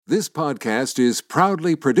This podcast is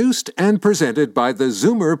proudly produced and presented by the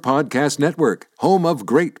Zoomer Podcast Network, home of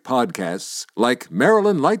great podcasts like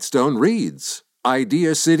Marilyn Lightstone Reads,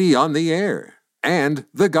 Idea City on the Air, and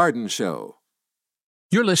The Garden Show.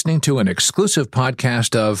 You're listening to an exclusive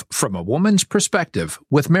podcast of From a Woman's Perspective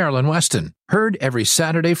with Marilyn Weston, heard every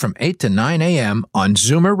Saturday from 8 to 9 a.m. on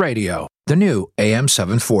Zoomer Radio, the new AM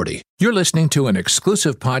 740. You're listening to an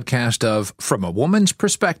exclusive podcast of From a Woman's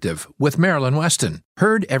Perspective with Marilyn Weston,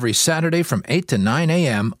 heard every Saturday from 8 to 9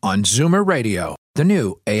 a.m. on Zoomer Radio, the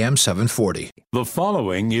new AM 740. The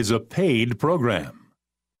following is a paid program.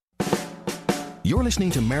 You're listening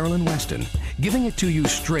to Marilyn Weston, giving it to you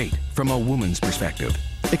straight from a woman's perspective,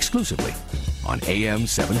 exclusively on AM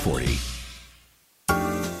 740.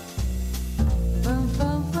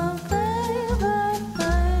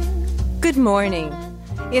 Good morning.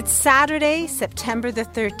 It's Saturday, September the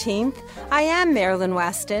 13th. I am Marilyn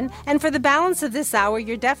Weston, and for the balance of this hour,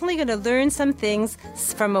 you're definitely going to learn some things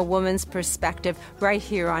from a woman's perspective right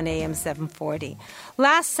here on AM 740.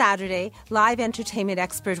 Last Saturday, live entertainment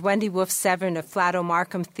expert Wendy Wolf-Severn of Flato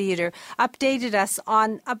Markham Theatre updated us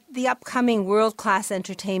on the upcoming world-class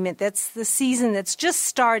entertainment. That's the season that's just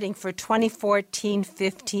starting for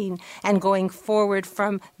 2014-15 and going forward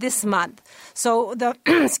from this month. So the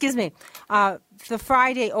the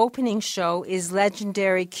Friday opening show is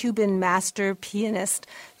legendary Cuban master pianist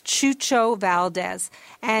Chucho Valdés,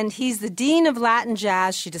 and he's the dean of Latin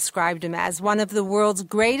jazz. She described him as one of the world's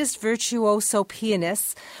greatest virtuoso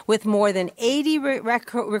pianists with more than 80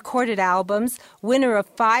 recorded albums, winner of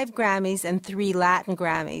 5 Grammys and 3 Latin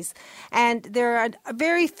Grammys. And there are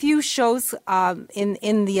very few shows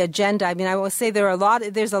in the agenda. I mean, I will say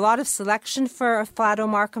there's a lot of selection for Flato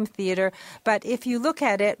Markham Theatre, but if you look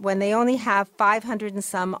at it, when they only have 500 and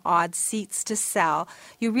some odd seats to sell,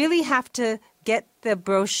 you really have to get the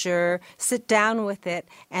brochure, sit down with it,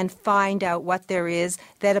 and find out what there is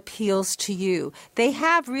that appeals to you. They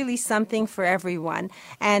have really something for everyone,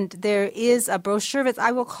 and there is a brochure that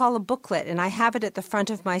I will call a booklet, and I have it at the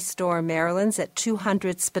front of my store, Marilyn's, at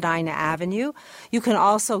 200 Spadina Avenue. You can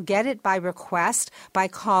also get it by request by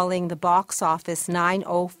calling the box office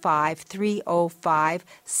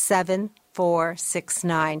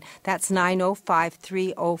 905-305-7469. That's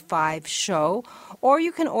 905-305-SHOW. Or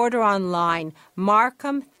you can order online,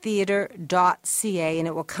 markhamtheatre.ca, and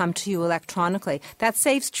it will come to you electronically. That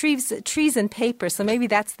saves trees and paper, so maybe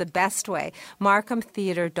that's the best way,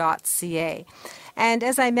 markhamtheatre.ca. And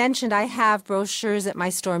as I mentioned, I have brochures at my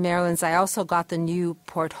store, Marilyn's. I also got the new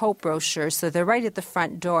Port Hope brochures, so they're right at the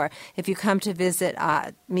front door. If you come to visit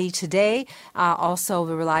me today, also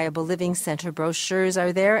the Reliable Living Center brochures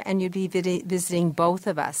are there, and you'd be visiting both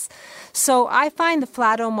of us. So I find the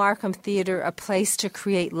Flato Markham Theatre a place to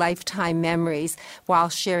create lifetime memories while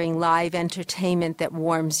sharing live entertainment that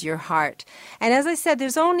warms your heart. And as I said,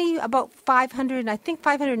 there's only about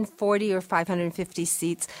 540 or 550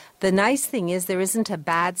 seats. The nice thing is there isn't a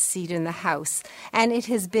bad seat in the house, and it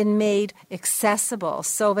has been made accessible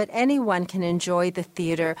so that anyone can enjoy the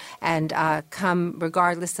theater and come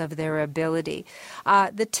regardless of their ability.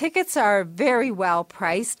 The tickets are very well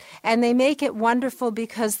priced, and they make it wonderful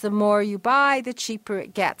because the more you buy, the cheaper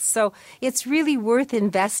it gets. So it's really worth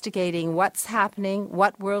investigating what's happening,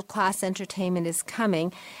 what world-class entertainment is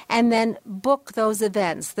coming, and then book those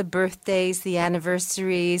events, the birthdays, the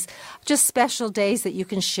anniversaries, just special days that you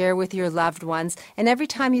can share with your loved ones. And every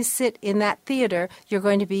time you sit in that theater, you're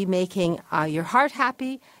going to be making your heart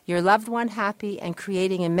happy, your loved one happy, and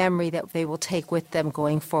creating a memory that they will take with them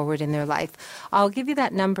going forward in their life. I'll give you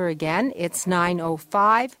that number again. It's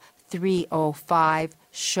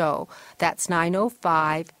 905-305-SHOW. That's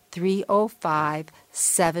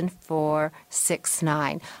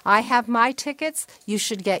 905-305-7469. I have my tickets. You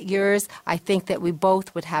should get yours. I think that we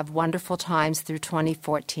both would have wonderful times through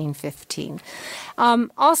 2014-15.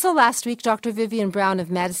 Also last week, Dr. Vivian Brown of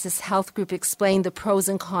Medicis Health Group explained the pros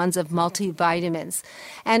and cons of multivitamins.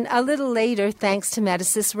 And a little later, thanks to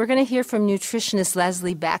Medicis, we're going to hear from nutritionist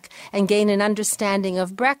Leslie Beck and gain an understanding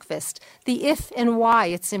of breakfast, the if and why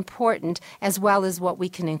it's important, as well as what we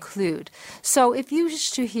can include. So if you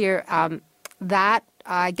wish to hear that,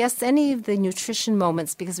 I guess any of the nutrition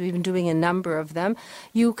moments, because we've been doing a number of them,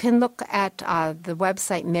 you can look at the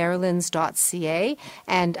website marilyns.ca,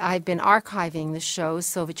 and I've been archiving the shows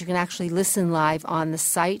so that you can actually listen live on the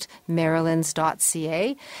site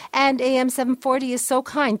marilyns.ca. And AM 740 is so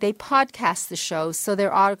kind. They podcast the shows, so they're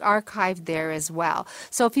archived there as well.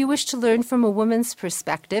 So if you wish to learn from a woman's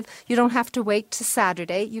perspective, you don't have to wait to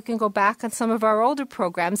Saturday. You can go back on some of our older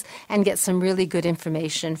programs and get some really good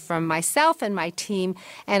information from myself and my team,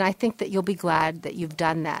 and I think that you'll be glad that you've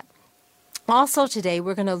done that. Also today,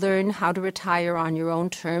 we're going to learn how to retire on your own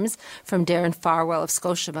terms from Darren Farwell of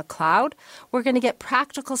Scotia McLeod. We're going to get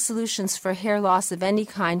practical solutions for hair loss of any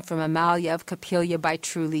kind from Amalia of Capelia by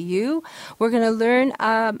Truly You. We're going to learn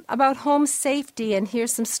about home safety and hear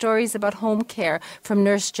some stories about home care from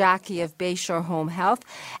Nurse Jackie of Bayshore Home Health.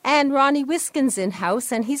 And Ronnie Wiskin's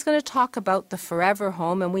in-house, and he's going to talk about the Forever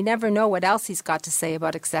Home, and we never know what else he's got to say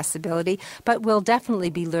about accessibility, but we'll definitely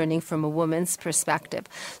be learning from a woman's perspective.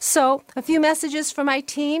 So, a few messages from my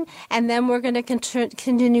team, and then we're going to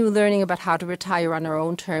continue learning about how to retire on our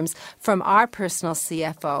own terms from our personal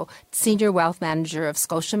CFO, Senior Wealth Manager of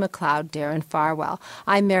Scotia McLeod, Darren Farwell.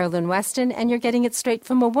 I'm Marilyn Weston, and you're getting it straight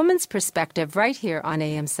from a woman's perspective right here on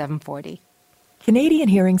AM 740. Canadian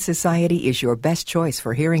Hearing Society is your best choice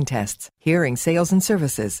for hearing tests, hearing sales and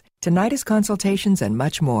services, tinnitus consultations, and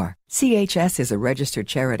much more. CHS is a registered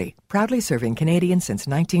charity, proudly serving Canadians since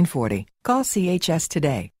 1940. Call CHS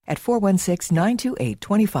today at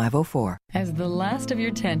 416-928-2504. As the last of your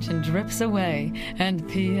tension drips away and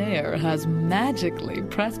Pierre has magically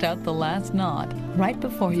pressed out the last knot right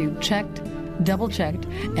before you checked, double-checked,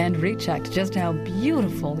 and rechecked just how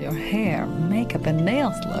beautiful your hair, makeup, and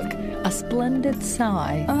nails look, a splendid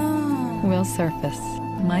sigh will surface.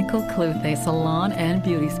 Michael Cluthe Salon and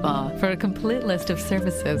Beauty Spa. For a complete list of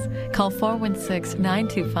services, call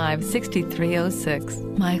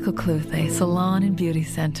 416-925-6306. Michael Cluthe Salon and Beauty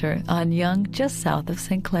Center on Yonge, just south of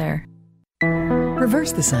St. Clair.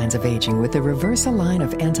 Reverse the signs of aging with the Reversa line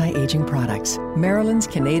of anti-aging products. Maryland's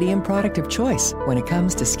Canadian product of choice when it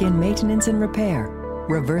comes to skin maintenance and repair.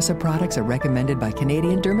 Reversa products are recommended by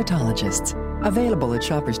Canadian dermatologists. Available at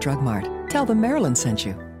Shoppers Drug Mart. Tell them Marilyn sent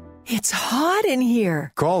you. It's hot in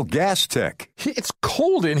here. Call Gas Tech. It's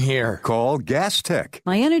cold in here. Call Gas Tech.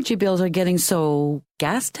 My energy bills are getting so...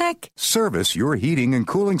 Gas Tech? Service your heating and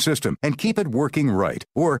cooling system and keep it working right.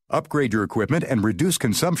 Or upgrade your equipment and reduce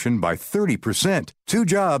consumption by 30%. 2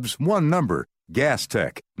 jobs, 1 number. Gas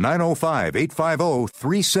Tech,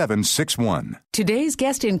 905-850-3761. Today's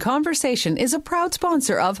guest in conversation is a proud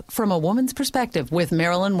sponsor of From a Woman's Perspective with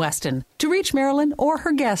Marilyn Weston. To reach Marilyn or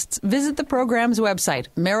her guests, visit the program's website,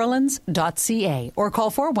 marilyns.ca, or call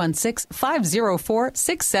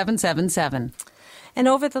 416-504-6777. And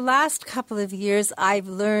over the last couple of years, I've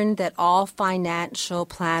learned that all financial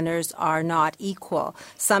planners are not equal.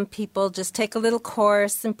 Some people just take a little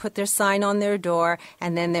course and put their sign on their door,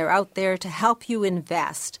 and then they're out there to help you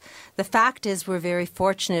invest. The fact is we're very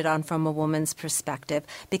fortunate on From a Woman's Perspective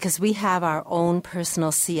because we have our own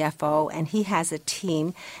personal CFO, and he has a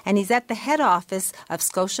team, and he's at the head office of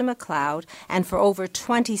Scotia McLeod, and for over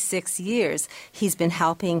 26 years, he's been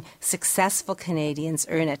helping successful Canadians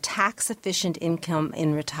earn a tax-efficient income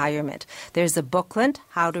in retirement. There's a booklet,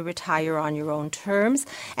 How to Retire on Your Own Terms,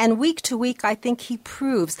 and week to week I think he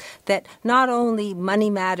proves that not only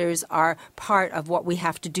money matters are part of what we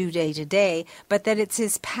have to do day to day, but that it's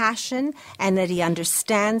his passion and that he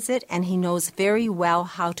understands it and he knows very well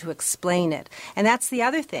how to explain it. And that's the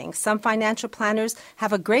other thing. Some financial planners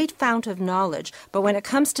have a great fount of knowledge, but when it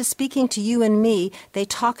comes to speaking to you and me, they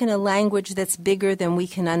talk in a language that's bigger than we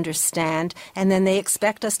can understand, and then they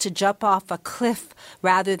expect us to jump off a cliff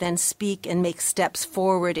rather than speak and make steps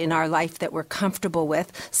forward in our life that we're comfortable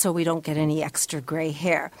with so we don't get any extra gray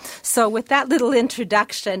hair. So with that little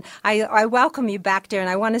introduction, I welcome you back, Darren.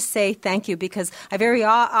 I want to say thank you because I very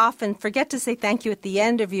often forget to say thank you at the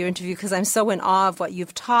end of your interview because I'm so in awe of what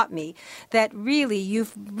you've taught me, that really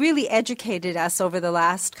you've really educated us over the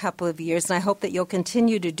last couple of years, and I hope that you'll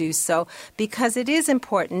continue to do so because it is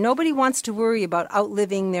important. Nobody wants to worry about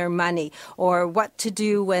outliving their money or what to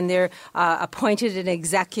do when they're appointed an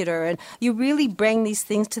executor, and you really bring these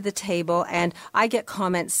things to the table, and I get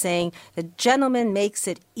comments saying the gentleman makes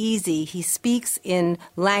it easy. He speaks in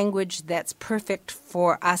language that's perfect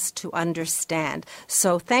for us to understand.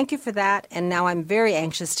 So thank you for that, and now I'm very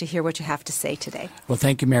anxious to hear what you have to say today. Well,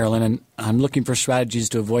 thank you, Marilyn, and I'm looking for strategies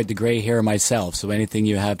to avoid the gray hair myself, so anything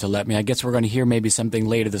you have to let me. I guess we're going to hear maybe something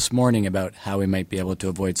later this morning about how we might be able to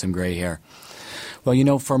avoid some gray hair. Well, you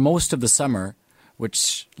know, for most of the summer,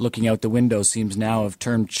 which, looking out the window, seems now have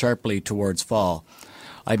turned sharply towards fall,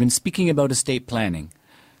 I've been speaking about estate planning,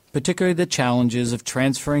 particularly the challenges of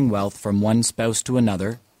transferring wealth from one spouse to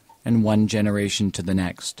another and one generation to the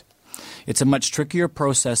next. It's a much trickier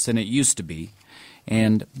process than it used to be,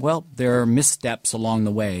 and, well, there are missteps along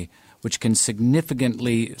the way which can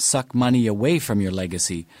significantly suck money away from your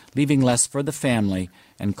legacy, leaving less for the family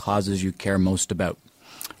and causes you care most about.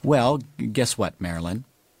 Well, guess what, Marilyn?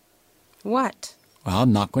 What? Well,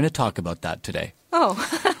 I'm not going to talk about that today. Oh.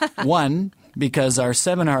 One, because our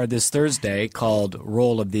seminar this Thursday called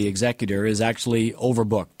Role of the Executor is actually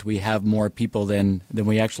overbooked. We have more people than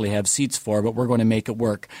we actually have seats for, but we're going to make it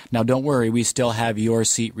work. Now, don't worry, we still have your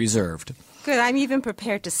seat reserved. Good. I'm even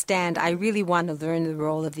prepared to stand. I really want to learn the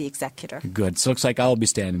role of the executor. Good. So it looks like I'll be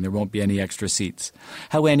standing. There won't be any extra seats.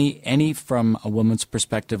 How any From a Woman's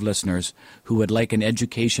Perspective listeners who would like an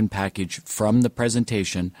education package from the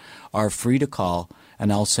presentation are free to call,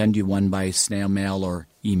 and I'll send you one by snail mail or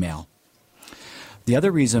email. The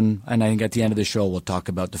other reason, and I think at the end of the show we'll talk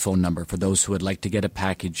about the phone number for those who would like to get a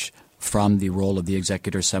package from the Role of the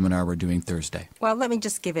Executor seminar we're doing Thursday. Well, let me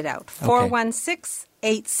just give it out.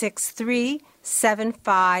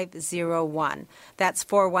 416-863-7501. That's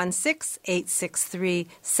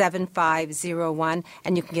 416-863-7501,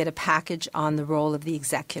 and you can get a package on the Role of the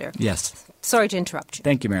Executor. Yes. Sorry to interrupt you.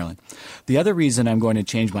 Thank you, Marilyn. The other reason I'm going to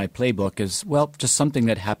change my playbook is, well, just something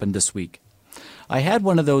that happened this week. I had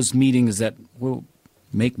one of those meetings that will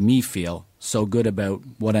make me feel so good about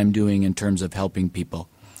what I'm doing in terms of helping people.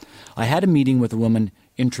 I had a meeting with a woman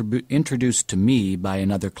introduced to me by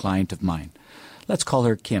another client of mine. Let's call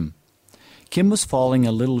her Kim. Kim was falling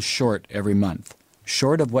a little short every month,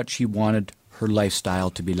 short of what she wanted her lifestyle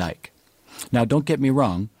to be like. Now, don't get me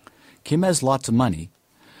wrong, Kim has lots of money,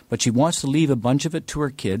 but she wants to leave a bunch of it to her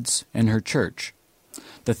kids and her church.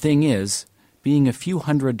 The thing is, being a few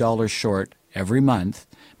 $100s short every month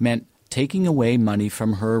meant taking away money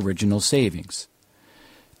from her original savings.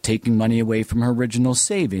 Taking money away from her original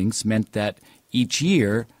savings meant that each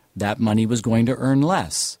year that money was going to earn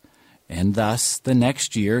less, and thus the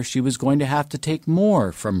next year she was going to have to take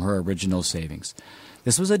more from her original savings.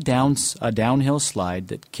 This was a downhill slide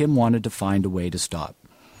that Kim wanted to find a way to stop.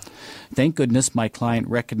 Thank goodness my client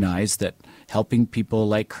recognized that helping people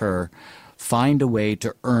like her find a way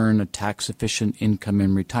to earn a tax-efficient income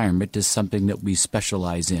in retirement is something that we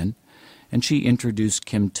specialize in, and she introduced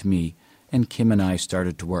Kim to me, and Kim and I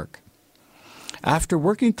started to work. After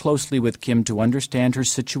working closely with Kim to understand her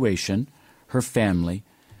situation, her family,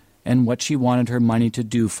 and what she wanted her money to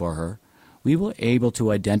do for her, we were able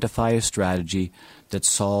to identify a strategy that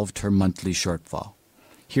solved her monthly shortfall.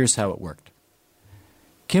 Here's how it worked.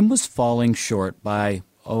 Kim was falling short by,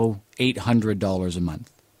 $800 a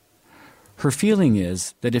month. Her feeling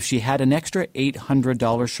is that if she had an extra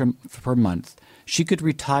 $800 per month, she could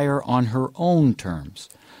retire on her own terms,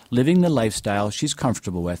 living the lifestyle she's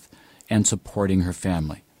comfortable with and supporting her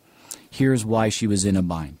family. Here's why she was in a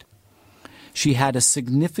bind. She had a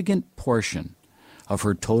significant portion of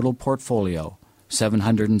her total portfolio,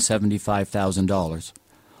 $775,000,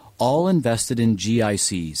 all invested in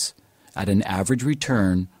GICs at an average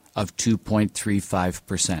return of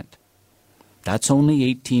 2.35%. That's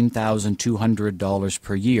only $18,200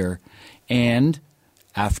 per year, and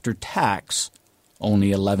after tax,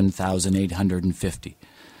 only $11,850.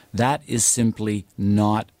 That is simply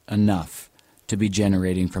not enough to be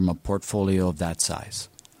generating from a portfolio of that size.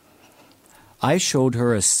 I showed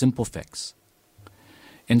her a simple fix.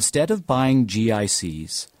 Instead of buying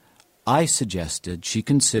GICs, I suggested she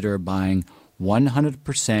consider buying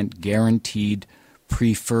 100% guaranteed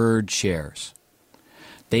preferred shares.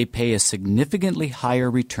 They pay a significantly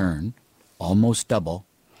higher return, almost double,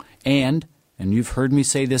 and you've heard me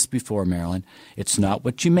say this before, Marilyn, it's not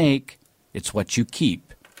what you make, it's what you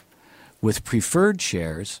keep. With preferred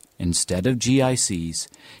shares, instead of GICs,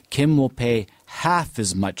 Kim will pay half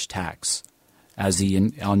as much tax as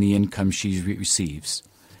on the income she receives.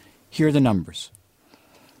 Here are the numbers.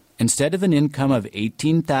 Instead of an income of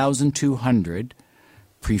 $18,200,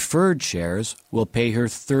 preferred shares will pay her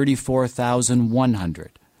 $34,100.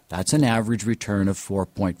 That's an average return of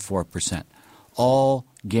 4.4%, all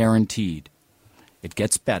guaranteed. It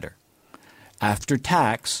gets better. After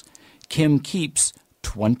tax, Kim keeps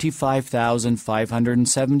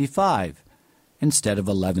 $25,575 instead of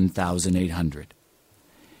 $11,800.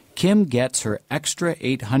 Kim gets her extra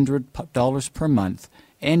 $800 per month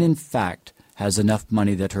and, in fact, has enough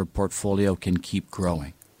money that her portfolio can keep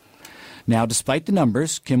growing. Now, despite the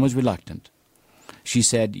numbers, Kim was reluctant. She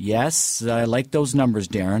said, yes, I like those numbers,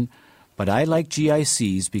 Darren, but I like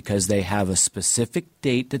GICs because they have a specific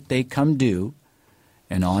date that they come due,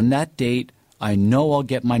 and on that date, I know I'll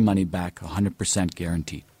get my money back 100%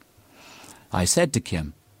 guaranteed. I said to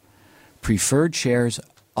Kim, preferred shares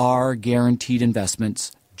are guaranteed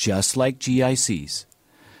investments just like GICs,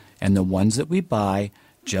 and the ones that we buy,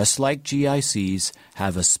 just like GICs,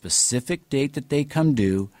 have a specific date that they come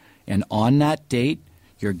due, and on that date,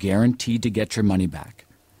 you're guaranteed to get your money back.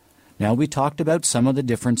 Now, we talked about some of the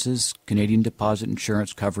differences, Canadian deposit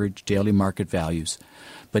insurance coverage, daily market values,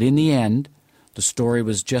 but in the end, the story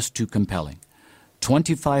was just too compelling.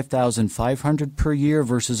 $25,500 per year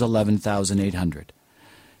versus $11,800.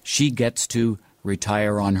 She gets to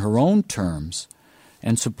retire on her own terms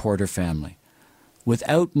and support her family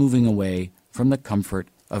without moving away from the comfort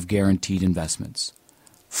of guaranteed investments.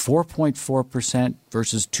 4.4%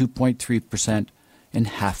 versus 2.3% and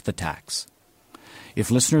half the tax. If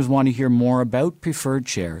listeners want to hear more about preferred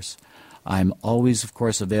shares, I'm always, of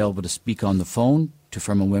course, available to speak on the phone to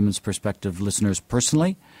From a Women's Perspective listeners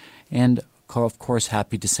personally, and, of course,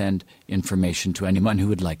 happy to send information to anyone who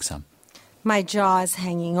would like some. My jaw is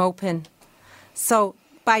hanging open. So,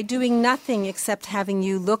 by doing nothing except having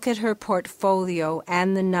you look at her portfolio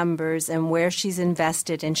and the numbers and where she's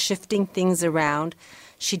invested and shifting things around,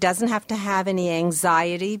 she doesn't have to have any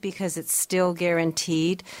anxiety because it's still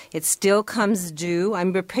guaranteed. It still comes due.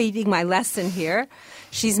 I'm repeating my lesson here.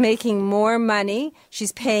 She's making more money.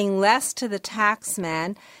 She's paying less to the tax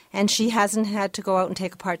man, and she hasn't had to go out and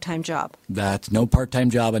take a part-time job. That's no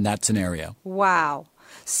part-time job in that scenario. Wow.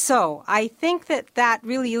 So I think that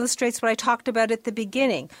really illustrates what I talked about at the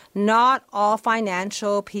beginning. Not all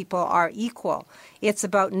financial people are equal. It's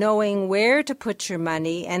about knowing where to put your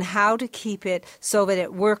money and how to keep it so that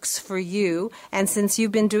it works for you. And since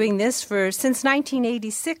you've been doing this since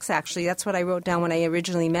 1986, actually, that's what I wrote down when I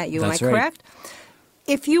originally met you. That's Am I right. correct?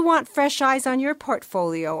 If you want fresh eyes on your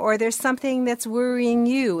portfolio, or there's something that's worrying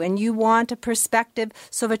you and you want a perspective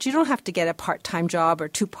so that you don't have to get a part-time job or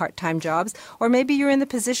 2 part-time jobs, or maybe you're in the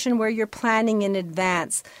position where you're planning in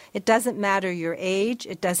advance. It doesn't matter your age.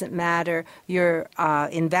 It doesn't matter your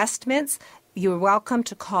investments. You're welcome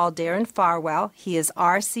to call Darren Farwell. He is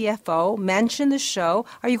our CFO. Mention the show.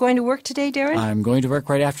 Are you going to work today, Darren? I'm going to work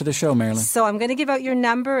right after the show, Marilyn. So I'm going to give out your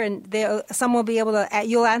number, and someone will be able to.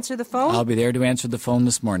 You'll answer the phone? I'll be there to answer the phone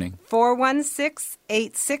this morning.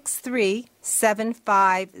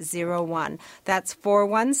 416-863-7501. That's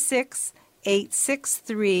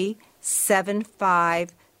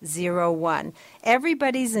 416-863-7501.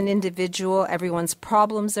 Everybody's an individual. Everyone's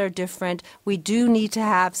problems are different. We do need to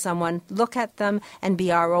have someone look at them and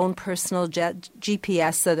be our own personal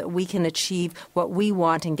GPS so that we can achieve what we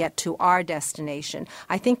want and get to our destination.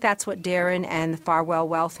 I think that's what Darren and the Farwell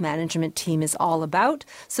Wealth Management team is all about.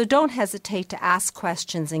 So don't hesitate to ask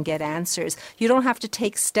questions and get answers. You don't have to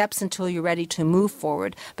take steps until you're ready to move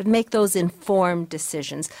forward, but make those informed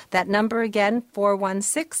decisions. That number again,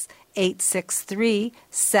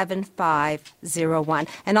 416-863-7501.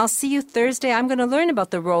 And I'll see you Thursday. I'm going to learn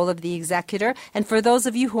about the role of the executor. And for those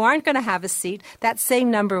of you who aren't going to have a seat, that same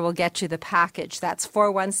number will get you the package. That's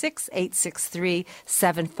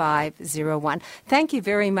 416-863-7501. Thank you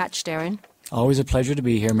very much, Darren. Always a pleasure to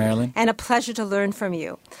be here, Marilyn. And a pleasure to learn from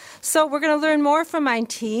you. So we're going to learn more from my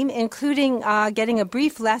team, including getting a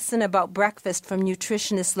brief lesson about breakfast from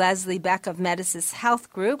nutritionist Leslie Beck of Medicis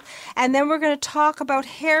Health Group. And then we're going to talk about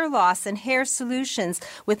hair loss and hair solutions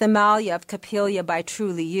with Amalia of Capilia by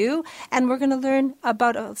Truly You. And we're going to learn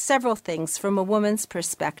about several things from a woman's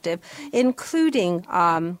perspective, including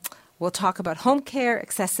we'll talk about home care,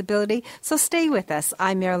 accessibility. So stay with us.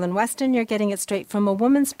 I'm Marilyn Weston. You're getting it straight from a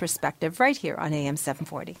woman's perspective right here on AM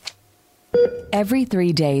 740. Every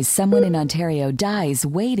 3 days, someone in Ontario dies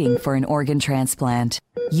waiting for an organ transplant.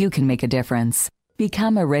 You can make a difference.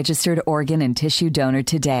 Become a registered organ and tissue donor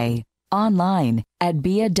today. Online at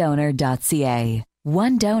beadonor.ca.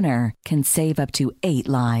 One donor can save up to 8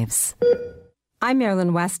 lives. I'm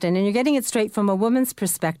Marilyn Weston, and you're getting it straight from a woman's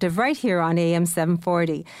perspective right here on AM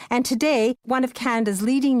 740. And today, one of Canada's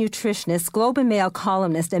leading nutritionists, Globe and Mail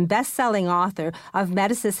columnist, and best-selling author of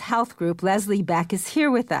Medicis Health Group, Leslie Beck, is here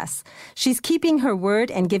with us. She's keeping her word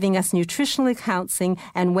and giving us nutritional counseling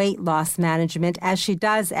and weight loss management, as she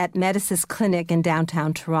does at Medicis Clinic in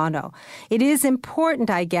downtown Toronto. It is important,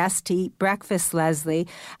 I guess, to eat breakfast, Leslie,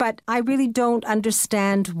 but I really don't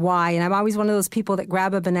understand why. And I'm always one of those people that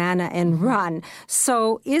grab a banana and run.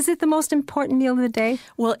 So is it the most important meal of the day?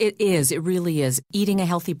 Well, it is. It really is. Eating a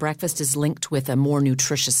healthy breakfast is linked with a more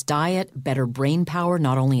nutritious diet, better brain power,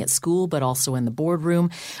 not only at school, but also in the boardroom,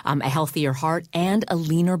 a healthier heart, and a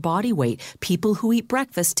leaner body weight. People who eat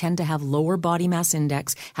breakfast tend to have lower body mass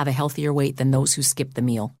index, have a healthier weight than those who skip the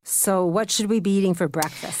meal. So what should we be eating for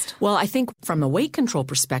breakfast? Well, I think from a weight control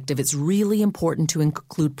perspective, it's really important to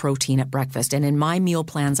include protein at breakfast. And in my meal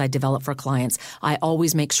plans I develop for clients, I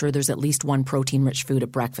always make sure there's at least one protein protein-rich food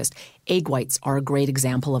at breakfast. Egg whites are a great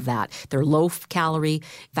example of that. They're low-calorie,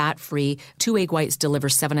 fat-free. 2 egg whites deliver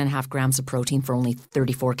 7.5 grams of protein for only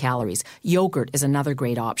 34 calories. Yogurt is another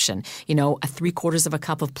great option. You know, a 3/4 of a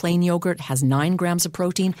cup of plain yogurt has 9 grams of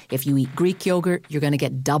protein. If you eat Greek yogurt, you're going to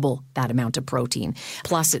get double that amount of protein.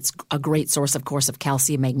 Plus, it's a great source, of course, of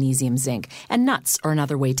calcium, magnesium, zinc. And nuts are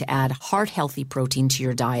another way to add heart-healthy protein to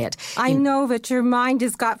your diet. I know that your mind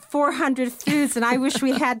has got 400 foods, and I wish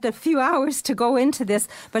we had a few hours to go into this,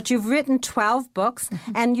 but you've written 12 books,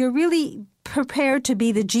 and you're really prepared to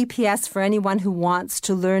be the GPS for anyone who wants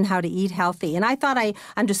to learn how to eat healthy. And I thought I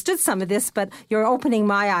understood some of this, but you're opening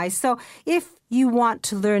my eyes. So if you want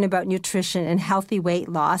to learn about nutrition and healthy weight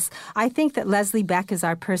loss, I think that Leslie Beck is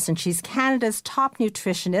our person. She's Canada's top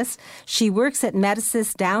nutritionist. She works at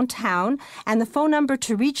Medicis downtown. And the phone number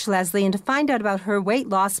to reach Leslie and to find out about her weight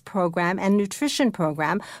loss program and nutrition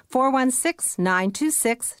program,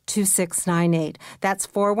 416-926-2698. That's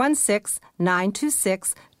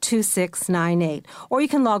 416-926-2698. Or you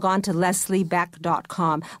can log on to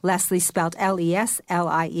lesliebeck.com. Leslie spelled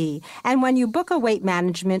Leslie. And when you book a weight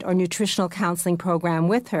management or nutritional counseling program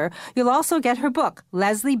with her, you'll also get her book,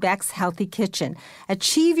 Leslie Beck's Healthy Kitchen.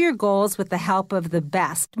 Achieve your goals with the help of the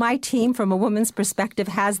best. My team, from a woman's perspective,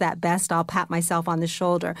 has that best. I'll pat myself on the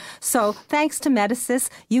shoulder. So thanks to Medicis,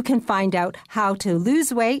 you can find out how to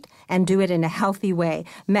lose weight and do it in a healthy way.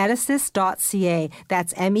 Medicis.ca.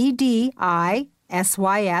 That's MEDISYS.ca.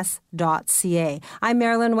 I'm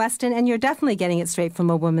Marilyn Weston, and you're definitely getting it straight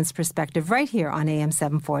from a woman's perspective right here on AM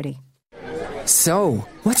 740. So,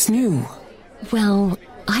 what's new? Well,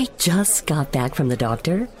 I just got back from the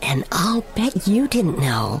doctor, and I'll bet you didn't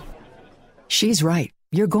know. She's right.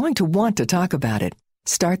 You're going to want to talk about it.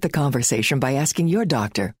 Start the conversation by asking your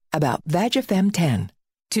doctor about Vagifem 10.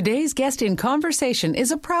 Today's guest in conversation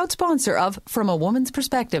is a proud sponsor of From a Woman's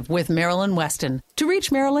Perspective with Marilyn Weston. To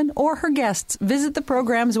reach Marilyn or her guests, visit the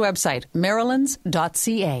program's website,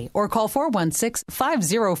 marilyns.ca, or call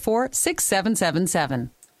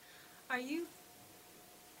 416-504-6777.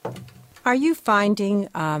 Are you finding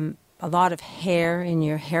a lot of hair in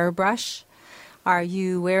your hairbrush? Are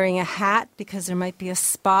you wearing a hat because there might be a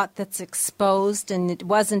spot that's exposed and it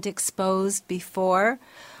wasn't exposed before?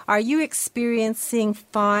 Are you experiencing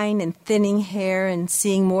fine and thinning hair and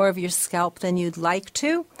seeing more of your scalp than you'd like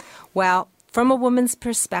to? Well, From a Woman's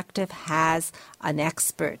Perspective has an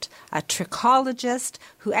expert, a trichologist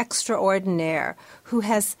who extraordinaire, who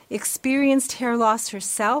has experienced hair loss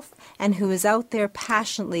herself and who is out there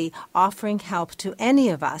passionately offering help to any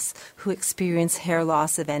of us who experience hair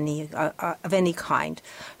loss of any kind.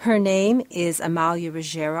 Her name is Amalia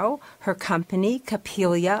Ruggiero, her company,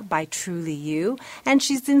 Capilia by Truly You, and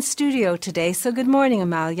she's in studio today. So good morning,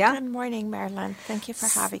 Amalia. Good morning, Marilyn. Thank you for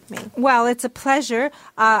having me. Well, it's a pleasure.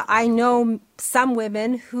 I know some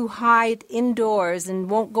women who hide indoors and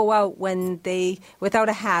won't go out without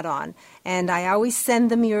a hat on. And I always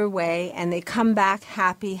send them your way, and they come back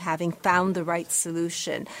happy, having found the right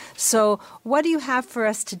solution. So what do you have for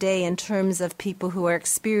us today in terms of people who are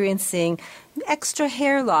experiencing extra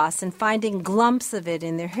hair loss and finding glumps of it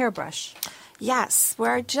in their hairbrush? Yes,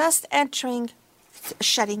 we're just entering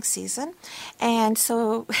shedding season. And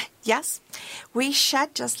so, yes, we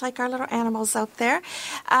shed just like our little animals out there.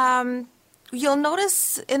 You'll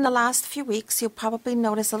notice in the last few weeks, you'll probably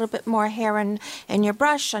notice a little bit more hair in your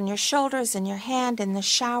brush, on your shoulders, in your hand, in the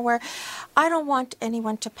shower. I don't want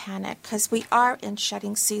anyone to panic because we are in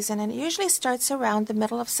shedding season, and it usually starts around the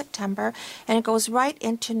middle of September and it goes right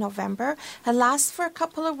into November. It lasts for a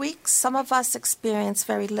couple of weeks. Some of us experience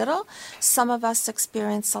very little. Some of us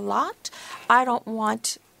experience a lot. I don't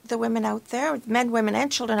want the women out there, men, women,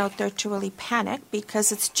 and children out there, to really panic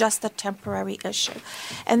because it's just a temporary issue,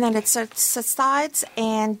 and then it subsides,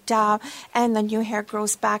 and the new hair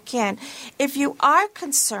grows back in. If you are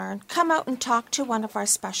concerned, come out and talk to one of our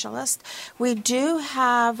specialists. We do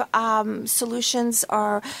have solutions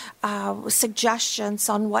or suggestions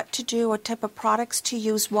on what to do, what type of products to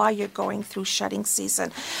use while you're going through shedding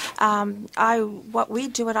season. What we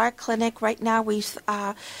do at our clinic right now, we've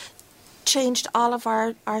changed all of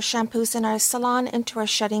our shampoos in our salon into our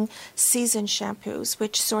shedding season shampoos,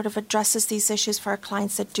 which sort of addresses these issues for our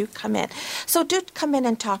clients that do come in. So do come in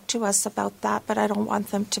and talk to us about that, but I don't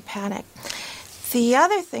want them to panic. The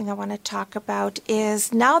other thing I want to talk about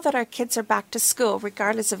is now that our kids are back to school,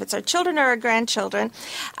 regardless if it's our children or our grandchildren,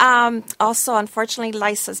 also, unfortunately,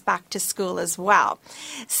 lice is back to school as well.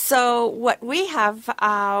 So what we have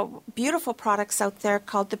beautiful products out there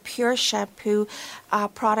called the Pure Shampoo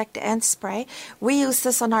product and spray. We use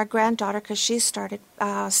this on our granddaughter because she started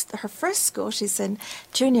her first school. She's in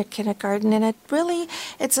junior kindergarten, and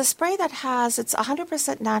it's a spray that it's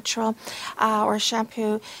 100% natural or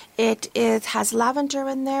shampoo. It has lavender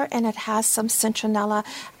in there, and it has some citronella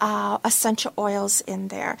essential oils in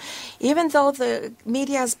there. Even though the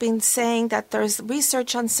media has been saying that there's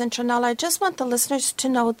research on citronella, I just want the listeners to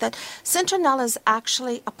know that citronella is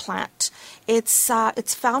actually a plant. It's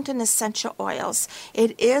found in essential oils.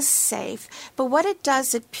 It is safe, but what it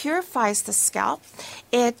does, it purifies the scalp.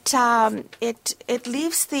 It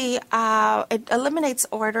leaves it eliminates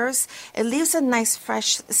odors. It leaves a nice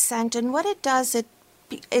fresh scent, and what it does,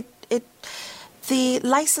 the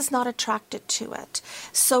lice is not attracted to it.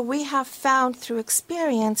 So we have found through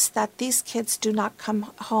experience that these kids do not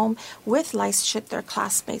come home with lice should their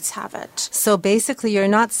classmates have it. So basically you're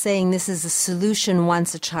not saying this is a solution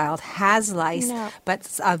once a child has lice, but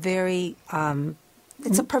it's a very...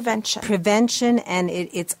 it's a prevention. Prevention, and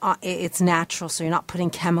it's natural, so you're not putting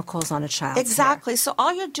chemicals on a child's Exactly. hair. So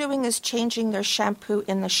all you're doing is changing their shampoo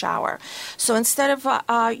in the shower. So instead of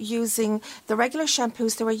using the regular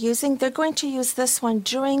shampoos they're going to use this one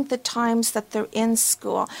during the times that they're in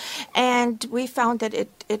school. And we found that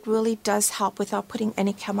it really does help without putting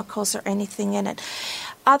any chemicals or anything in it.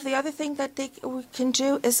 The other thing that we can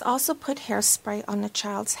do is also put hairspray on the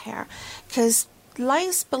child's hair, because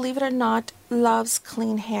lice, believe it or not, loves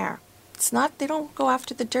clean hair. They don't go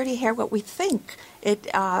after the dirty hair, what we think it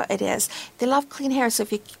is. They love clean hair. So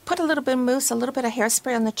if you put a little bit of mousse, a little bit of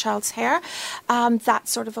hairspray on the child's hair, that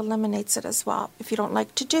sort of eliminates it as well. If you don't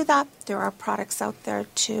like to do that, there are products out there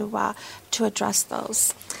to address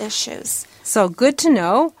those issues. So good to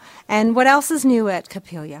know. And what else is new at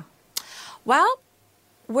Capilia? Well,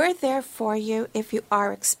 we're there for you if you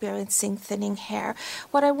are experiencing thinning hair.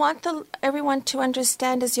 What I want everyone to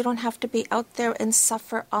understand is you don't have to be out there and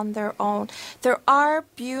suffer on their own. There are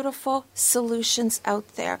beautiful solutions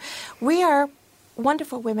out there. We are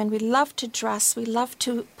wonderful women. We love to dress. We love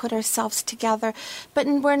to put ourselves together. But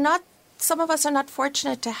some of us are not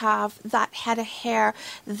fortunate to have that head of hair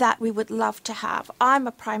that we would love to have. I'm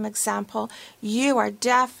a prime example. You are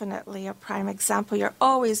definitely a prime example. You're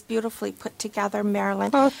always beautifully put together,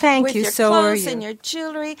 Marilyn. Oh, thank you. With your so clothes are you. and your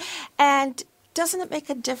jewelry. And doesn't it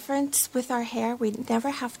make a difference with our hair? We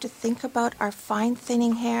never have to think about our fine,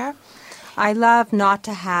 thinning hair. I love not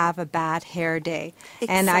to have a bad hair day. Exactly.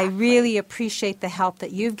 And I really appreciate the help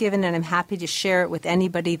that you've given, and I'm happy to share it with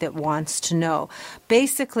anybody that wants to know.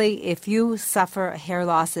 Basically, if you suffer a hair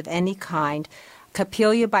loss of any kind,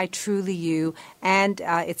 Capilia by Truly You, and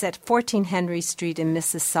it's at 14 Henry Street in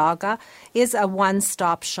Mississauga, is a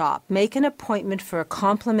one-stop shop. Make an appointment for a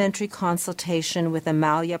complimentary consultation with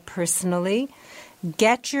Amalia personally.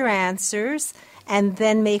 Get your answers, and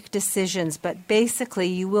then make decisions. But basically,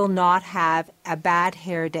 you will not have a bad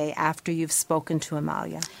hair day after you've spoken to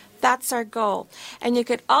Amalia. That's our goal. And you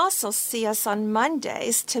could also see us on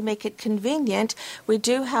Mondays to make it convenient. We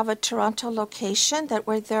do have a Toronto location that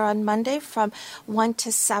we're there on Monday from 1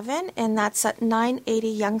 to 7, and that's at 980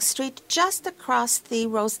 Yonge Street, just across the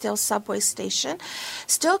Rosedale subway station.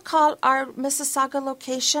 Still call our Mississauga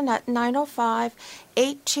location at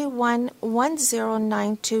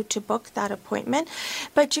 905-821-1092 to book that appointment.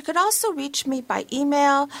 But you could also reach me by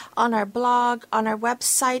email, on our blog, on our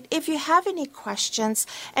website. If you have any questions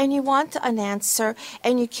and you want an answer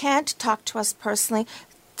and you can't talk to us personally,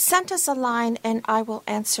 send us a line and I will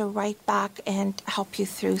answer right back and help you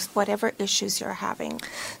through whatever issues you're having.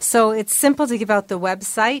 So it's simple to give out the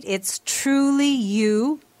website. It's Truly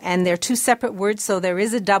You, and they're two separate words, so there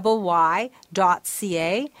is a double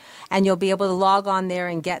Y.ca, and you'll be able to log on there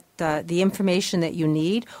and get the information that you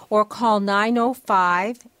need, or call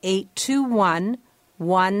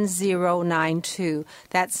 905-821-1092.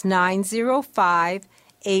 That's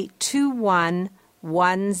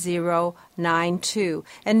 905-821-1092.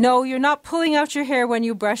 And no, you're not pulling out your hair when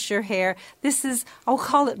you brush your hair. This is, I'll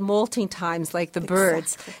call it molting times, like the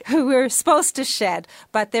birds who we're supposed to shed.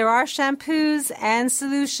 But there are shampoos and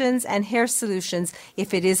solutions and hair solutions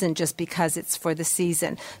if it isn't just because it's for the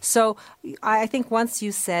season. So I think once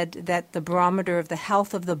you said that the barometer of the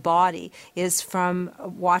health of the body is from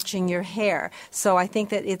watching your hair. So I think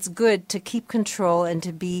that it's good to keep control and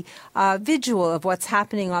to be vigilant of what's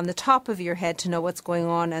happening on the top of your head to know what's going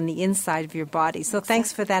on the inside inside of your body. So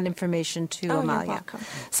thanks for that information too, Amalia. You're welcome.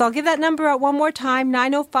 So I'll give that number out one more time,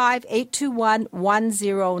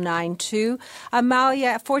 905-821-1092. Amalia,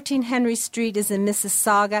 at 14 Henry Street is in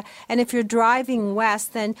Mississauga. And if you're driving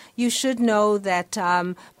west, then you should know that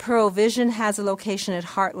Pearl Vision has a location at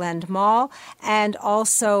Heartland Mall. And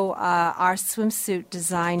also our swimsuit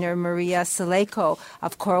designer, Maria Saleko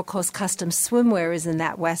of Coral Coast Custom Swimwear, is in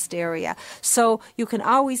that west area. So you can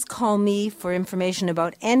always call me for information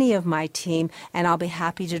about any of my team, and I'll be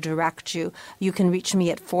happy to direct you. You can reach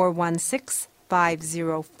me at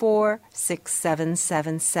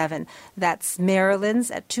 416-504-6777. That's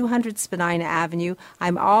Maryland's at 200 Spadina Avenue.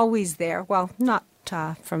 I'm always there. Well, not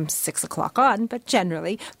from 6 o'clock on, but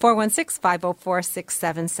generally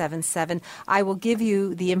 416-504-6777. I will give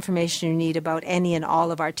you the information you need about any and all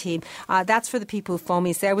of our team. That's for the people who phone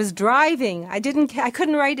me and say, I was driving. I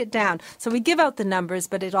couldn't write it down. So we give out the numbers,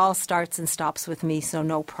 but it all starts and stops with me, so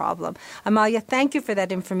no problem. Amalia, thank you for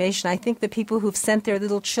that information. I think the people who've sent their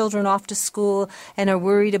little children off to school and are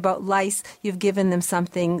worried about lice, you've given them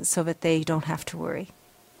something so that they don't have to worry.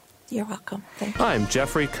 You're welcome. Thank you. I'm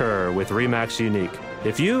Jeffrey Kerr with RE/MAX Unique.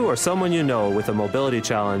 If you or someone you know with a mobility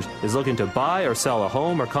challenge is looking to buy or sell a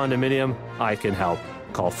home or condominium, I can help.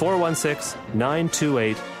 Call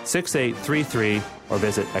 416-928-6833 or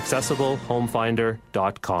visit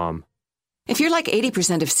accessiblehomefinder.com. If you're like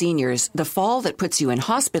 80% of seniors, the fall that puts you in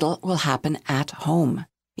hospital will happen at home.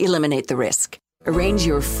 Eliminate the risk. Arrange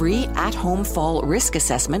your free at-home fall risk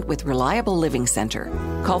assessment with Reliable Living Center.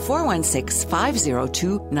 Call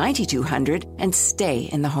 416-502-9200 and stay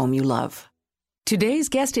in the home you love. Today's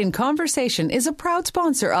guest in conversation is a proud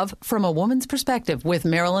sponsor of From a Woman's Perspective with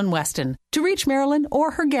Marilyn Weston. To reach Marilyn or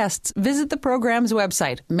her guests, visit the program's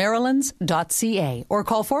website, marilyns.ca, or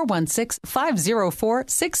call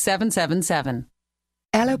 416-504-6777.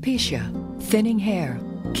 Alopecia, thinning hair,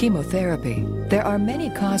 chemotherapy. There are many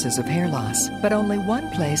causes of hair loss, but only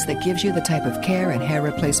one place that gives you the type of care and hair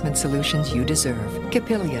replacement solutions you deserve.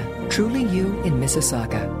 Capilia, Truly You in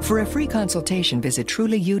Mississauga. For a free consultation, visit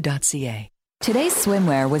trulyu.ca. Today's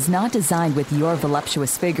swimwear was not designed with your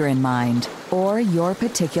voluptuous figure in mind or your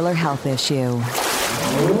particular health issue.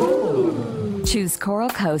 Choose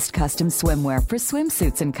Coral Coast Custom Swimwear for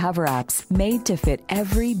swimsuits and cover-ups made to fit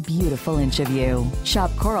every beautiful inch of you.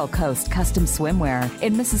 Shop Coral Coast Custom Swimwear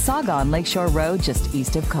in Mississauga on Lakeshore Road, just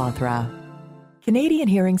east of Cawthra. Canadian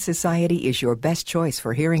Hearing Society is your best choice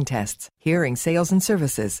for hearing tests, hearing sales and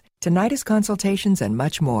services, tinnitus consultations, and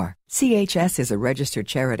much more. CHS is a registered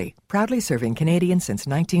charity, proudly serving Canadians since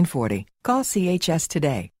 1940. Call CHS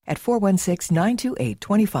today at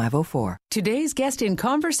 416-928-2504. Today's guest in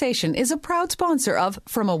conversation is a proud sponsor of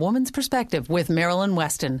From a Woman's Perspective with Marilyn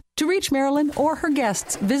Weston. To reach Marilyn or her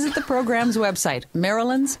guests, visit the program's website,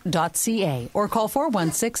 marilyns.ca, or call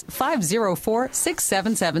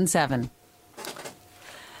 416-504-6777.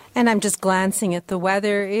 And I'm just glancing at the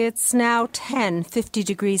weather. It's now 50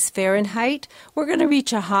 degrees Fahrenheit. We're going to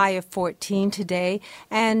reach a high of 14 today,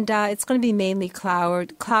 and it's going to be mainly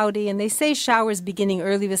cloudy. And they say showers beginning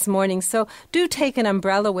early this morning, so do take an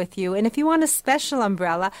umbrella with you. And if you want a special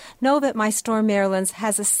umbrella, know that my store Maryland's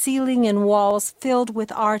has a ceiling and walls filled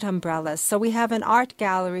with art umbrellas. So we have an art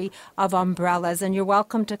gallery of umbrellas, and you're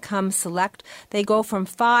welcome to come select. They go from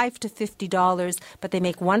 $5 to $50, but they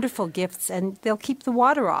make wonderful gifts, and they'll keep the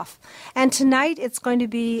water off. And tonight it's going to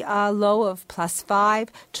be a low of +5.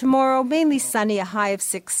 Tomorrow, mainly sunny, a high of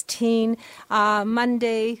 16.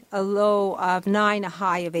 Monday, a low of 9, a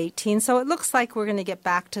high of 18. So it looks like we're going to get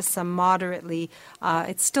back to some moderately,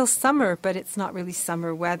 it's still summer, but it's not really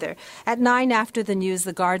summer weather. At 9 after the news,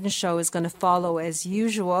 the garden show is going to follow as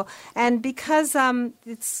usual. And because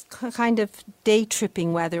it's kind of day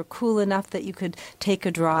tripping weather, cool enough that you could take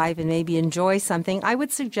a drive and maybe enjoy something, I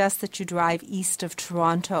would suggest that you drive east of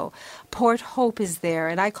Toronto. Port Hope is there,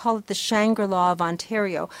 and I call it the Shangri-La of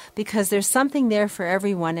Ontario because there's something there for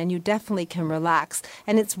everyone, and you definitely can relax.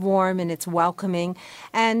 And it's warm and it's welcoming.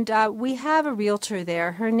 And we have a realtor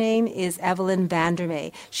there. Her name is Evelyn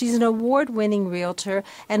Vandermeer. She's an award-winning realtor,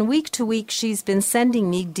 and week to week she's been sending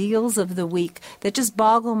me deals of the week that just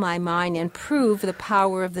boggle my mind and prove the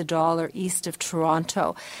power of the dollar east of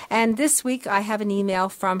Toronto. And this week I have an email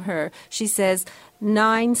from her. She says,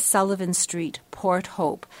 9 Sullivan Street, Port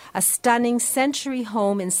Hope, a stunning century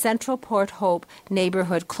home in central Port Hope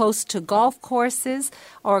neighborhood close to golf courses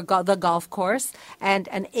or the golf course and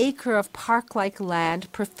an acre of park-like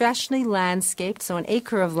land, professionally landscaped, so an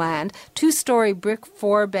acre of land, 2-story brick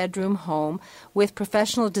 4-bedroom home with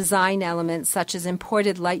professional design elements such as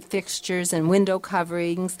imported light fixtures and window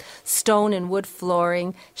coverings, stone and wood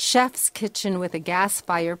flooring, chef's kitchen with a gas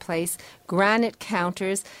fireplace, granite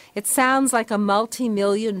counters. It sounds like a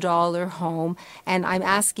multi-million-dollar home, and I'm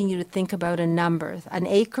asking you to think about a number, an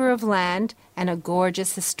acre of land and a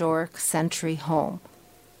gorgeous historic century home.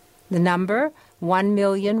 The number,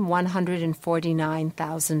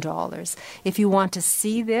 $1,149,000. If you want to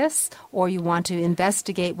see this or you want to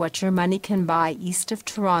investigate what your money can buy east of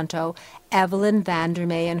Toronto, Evelyn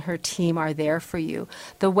Vandermeer and her team are there for you.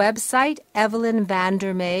 The website, Evelyn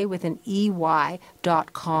Vandermeer with an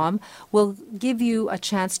EY.com, will give you a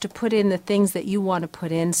chance to put in the things that you want to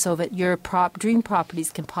put in so that your dream properties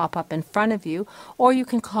can pop up in front of you, or you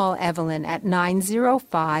can call Evelyn at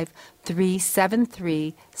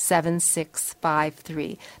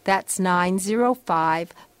 905-373-7653. That's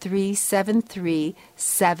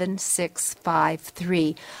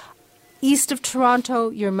 905-373-7653. East of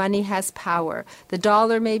Toronto, your money has power. The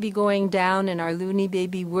dollar may be going down and our loonie may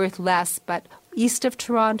be worth less, but east of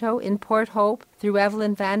Toronto, in Port Hope, through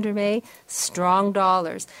Evelyn Vandermeer, strong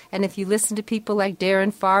dollars. And if you listen to people like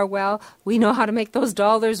Darren Farwell, we know how to make those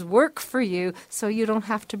dollars work for you so you don't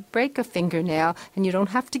have to break a fingernail and you don't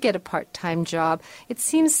have to get a part-time job. It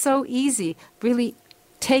seems so easy, really.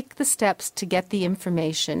 Take the steps to get the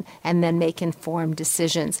information and then make informed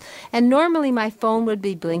decisions. And normally my phone would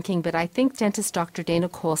be blinking, but I think dentist Dr. Dana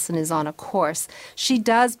Colson is on a course. She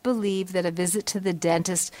does believe that a visit to the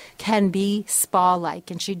dentist can be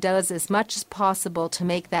spa-like, and she does as much as possible to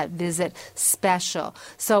make that visit special.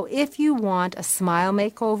 So if you want a smile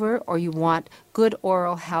makeover or you want good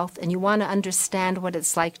oral health and you want to understand what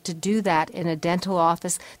it's like to do that in a dental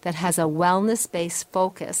office that has a wellness-based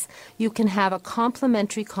focus, you can have a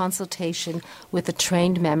complimentary consultation with a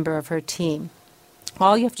trained member of her team.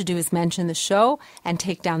 All you have to do is mention the show and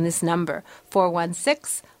take down this number,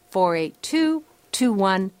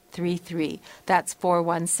 416-482-2133. That's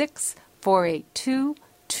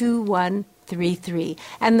 416-482-2133.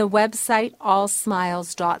 And the website,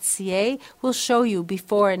 allsmiles.ca, will show you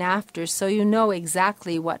before and after so you know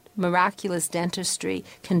exactly what miraculous dentistry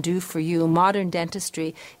can do for you. Modern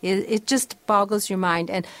dentistry, it just boggles your mind.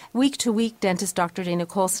 And week to week, dentist Dr. Dana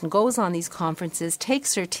Colson goes on these conferences,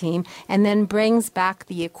 takes her team, and then brings back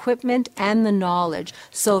the equipment and the knowledge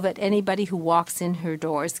so that anybody who walks in her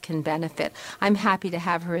doors can benefit. I'm happy to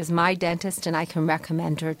have her as my dentist, and I can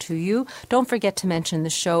recommend her to you. Don't forget to mention the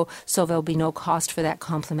show so there'll be no cost for that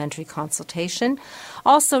complimentary consultation.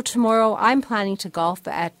 Also, tomorrow I'm planning to golf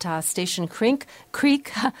at Station Creek,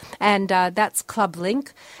 and that's Club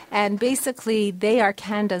Link. And basically, they are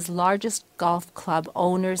Canada's largest golf club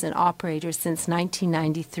owners and operators since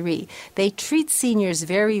 1993. They treat seniors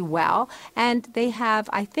very well, and they have,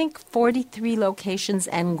 I think, 43 locations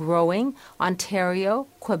and growing: Ontario,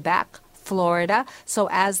 Quebec, Florida. So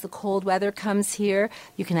as the cold weather comes here,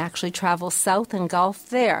 you can actually travel south and golf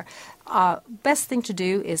there. Best thing to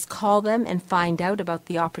do is call them and find out about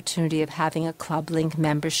the opportunity of having a Club Link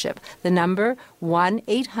membership. The number,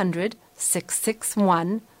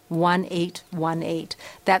 1-800-661-1818.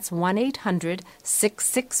 That's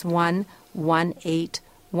 1-800-661-1818.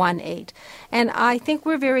 And I think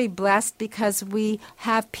we're very blessed because we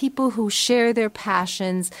have people who share their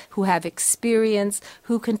passions, who have experience,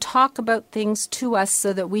 who can talk about things to us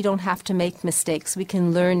so that we don't have to make mistakes. We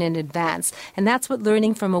can learn in advance. And that's what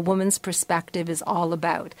learning from a woman's perspective is all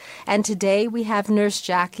about. And today we have Nurse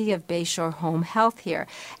Jackie of Bayshore Home Health here.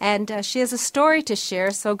 And she has a story to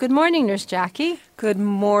share. So good morning, Nurse Jackie. Good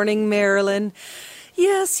morning, Marilyn.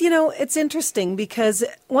 Yes, you know, it's interesting because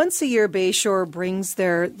once a year Bayshore brings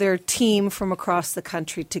their team from across the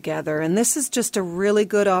country together, and this is just a really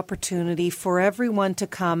good opportunity for everyone to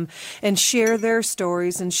come and share their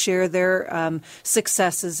stories and share their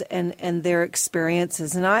successes and their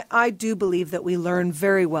experiences. And I do believe that we learn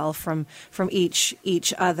very well from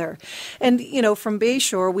each other. And, you know, from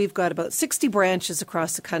Bayshore, we've got about 60 branches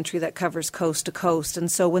across the country that covers coast to coast. And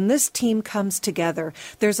so when this team comes together,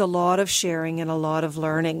 there's a lot of sharing and a lot of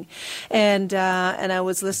learning. And I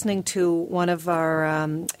was listening to one of our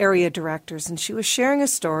area directors, and she was sharing a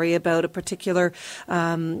story about a particular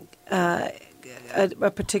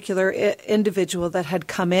individual that had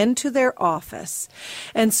come into their office.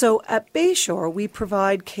 And so at Bayshore, we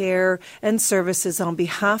provide care and services on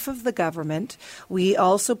behalf of the government. We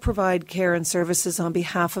also provide care and services on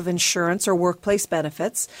behalf of insurance or workplace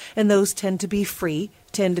benefits, and those tend to be free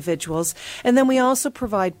to individuals. And then we also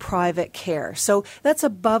provide private care. So that's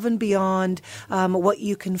above and beyond what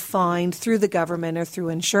you can find through the government or through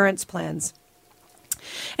insurance plans.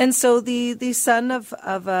 And so the son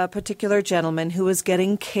of a particular gentleman who was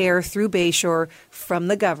getting care through Bayshore from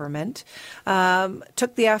the government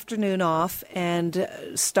took the afternoon off and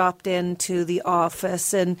stopped into the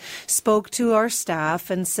office and spoke to our staff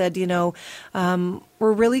and said,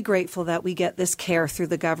 we're really grateful that we get this care through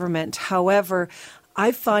the government. However,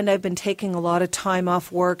 I find I've been taking a lot of time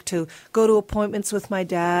off work to go to appointments with my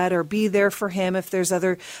dad or be there for him if there's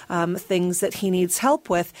other things that he needs help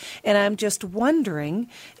with. And I'm just wondering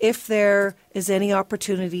if there is any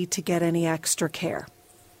opportunity to get any extra care.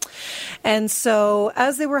 And so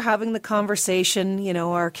as they were having the conversation,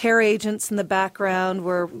 our care agents in the background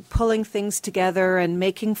were pulling things together and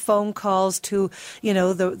making phone calls to,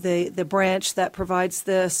 the branch that provides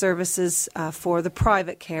the services for the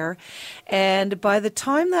private care. And by the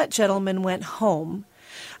time that gentleman went home,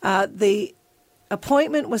 the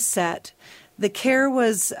appointment was set, the care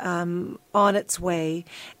was on its way,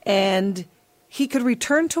 and he could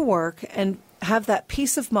return to work and have that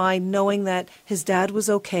peace of mind knowing that his dad was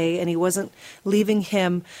okay and he wasn't leaving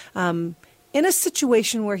him in a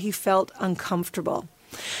situation where he felt uncomfortable.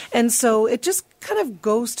 And so it just kind of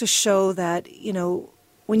goes to show that,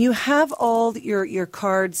 when you have all your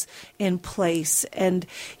cards in place and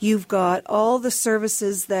you've got all the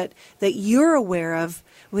services that you're aware of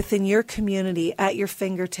within your community at your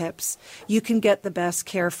fingertips, you can get the best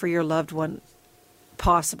care for your loved one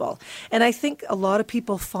possible. And I think a lot of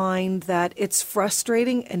people find that it's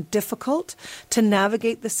frustrating and difficult to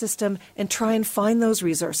navigate the system and try and find those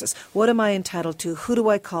resources. What am I entitled to? Who do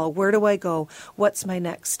I call? Where do I go? What's my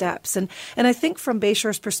next steps? And I think from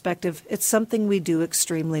Bayshore's perspective, it's something we do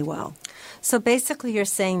extremely well. So basically you're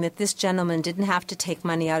saying that this gentleman didn't have to take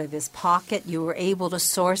money out of his pocket. You were able to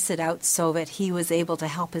source it out so that he was able to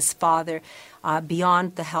help his father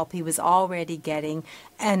beyond the help he was already getting,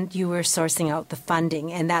 and you were sourcing out the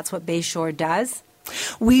funding, and that's what Bayshore does?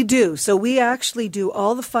 We do. So we actually do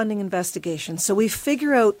all the funding investigations. So we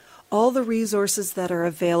figure out all the resources that are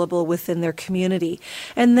available within their community.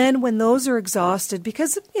 And then when those are exhausted,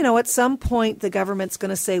 because, at some point the government's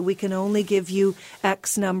going to say we can only give you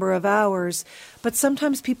X number of hours, but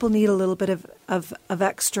sometimes people need a little bit of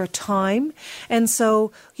extra time. And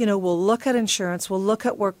so, we'll look at insurance, we'll look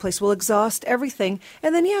at workplace, we'll exhaust everything.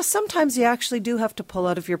 And then, sometimes you actually do have to pull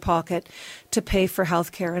out of your pocket to pay for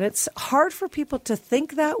health care. And it's hard for people to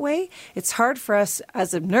think that way. It's hard for us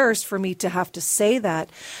as a nurse, for me to have to say that.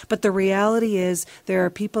 But the reality is there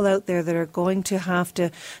are people out there that are going to have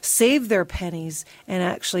to save their pennies and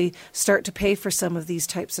actually start to pay for some of these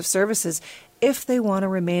types of services if they want to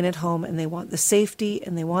remain at home and they want the safety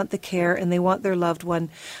and they want the care and they want their loved one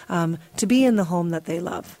to be in the home that they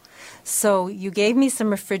love. So you gave me some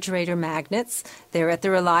refrigerator magnets. They're at the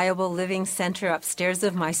Reliable Living Center upstairs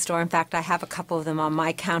of my store. In fact, I have a couple of them on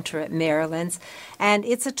my counter at Maryland's. And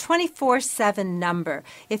it's a 24/7 number.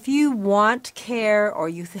 If you want care or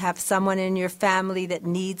you have someone in your family that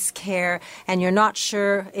needs care and you're not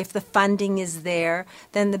sure if the funding is there,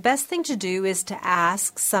 then the best thing to do is to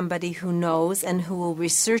ask somebody who knows and who will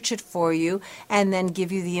research it for you and then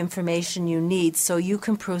give you the information you need so you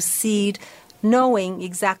can proceed knowing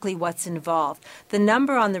exactly what's involved. The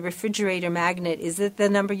number on the refrigerator magnet, is it the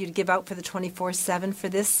number you'd give out for the 24/7 for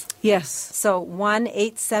this? Yes. So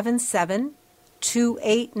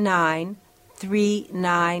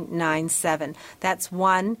 1-877-289-3997. That's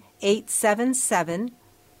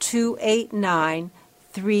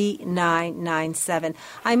 1-877-289-3997.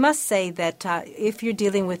 I must say that if you're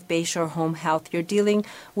dealing with Bayshore Home Health, you're dealing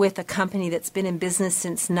with a company that's been in business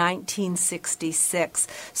since 1966.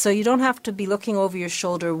 So you don't have to be looking over your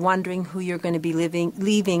shoulder wondering who you're going to be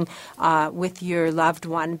leaving with your loved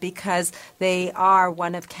one, because they are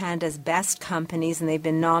one of Canada's best companies and they've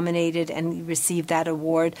been nominated and received that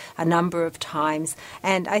award a number of times.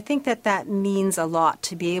 And I think that means a lot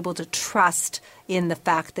to be able to trust in the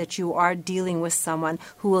fact that you are dealing with someone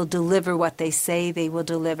who will deliver what they say they will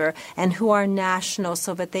deliver and who are national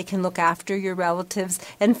so that they can look after your relatives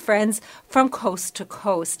and friends from coast to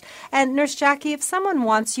coast. And Nurse Jackie, if someone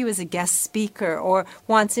wants you as a guest speaker or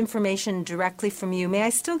wants information directly from you, may I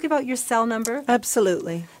still give out your cell number?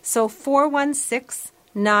 Absolutely. So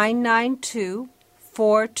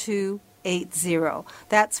 416-992-4280.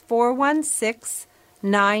 That's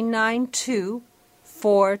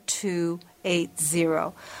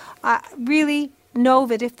 416-992-4280. Really know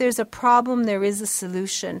that if there's a problem, there is a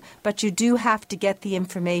solution, but you do have to get the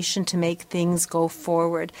information to make things go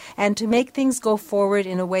forward, and to make things go forward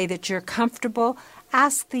in a way that you're comfortable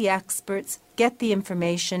ask the experts, get the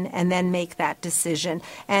information, and then make that decision.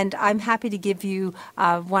 And I'm happy to give you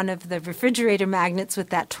one of the refrigerator magnets with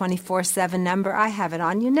that 24/7 number. I have it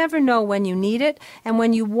on. You never know when you need it, and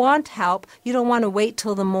when you want help, you don't want to wait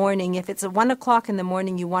till the morning. If it's at 1 o'clock in the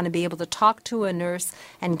morning, you want to be able to talk to a nurse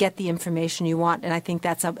and get the information you want. And I think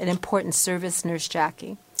that's an important service, Nurse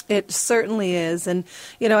Jackie. It certainly is. And,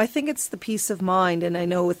 I think it's the peace of mind. And I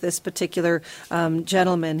know with this particular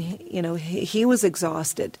gentleman, he was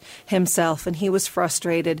exhausted himself and he was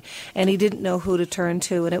frustrated and he didn't know who to turn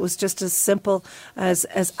to. And it was just as simple as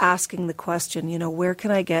asking the question, where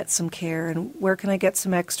can I get some care and where can I get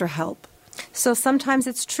some extra help? So sometimes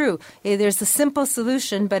it's true. There's a simple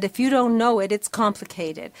solution, but if you don't know it, it's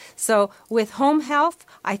complicated. So with home health,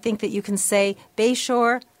 I think that you can say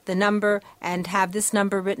Bayshore, the number, and have this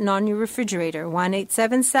number written on your refrigerator,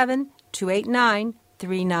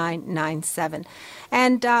 1-877-289-3997.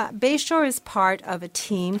 And Bayshore is part of a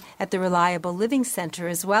team at the Reliable Living Center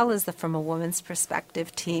as well as the From a Woman's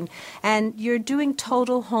Perspective team. And you're doing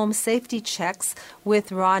total home safety checks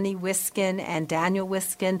with Ronnie Wiskin and Daniel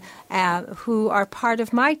Wiskin, who are part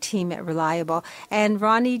of my team at Reliable. And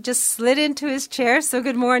Ronnie just slid into his chair. So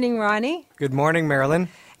good morning, Ronnie. Good morning, Marilyn.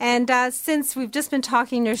 And since we've just been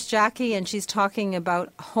talking, Nurse Jackie, and she's talking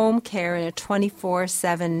about home care and a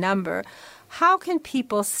 24/7 number, how can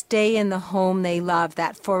people stay in the home they love,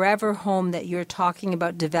 that forever home that you're talking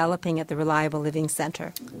about developing at the Reliable Living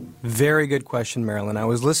Center? Very good question, Marilyn. I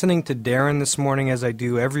was listening to Darren this morning, as I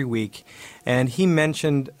do every week, and he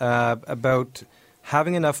mentioned about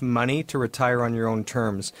having enough money to retire on your own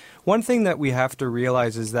terms. One thing that we have to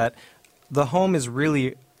realize is that the home is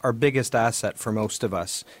really our biggest asset for most of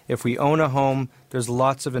us. If we own a home, there's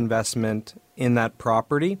lots of investment in that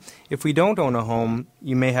property. If we don't own a home,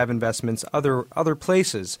 you may have investments other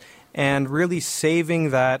places. And really saving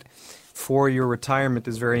that for your retirement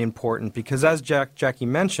is very important because, as Jackie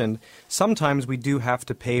mentioned, sometimes we do have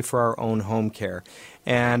to pay for our own home care.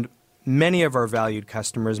 And many of our valued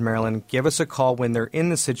customers, Marilyn, give us a call when they're in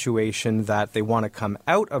the situation that they want to come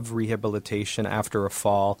out of rehabilitation after a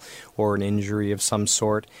fall or an injury of some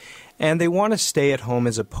sort, and they want to stay at home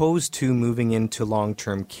as opposed to moving into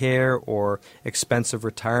long-term care or expensive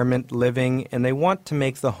retirement living, and they want to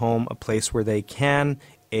make the home a place where they can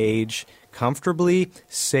age comfortably,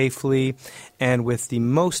 safely, and with the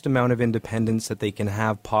most amount of independence that they can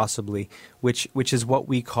have possibly, which is what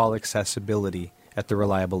we call accessibility at the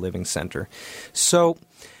Reliable Living Center. So,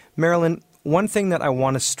 Marilyn, one thing that I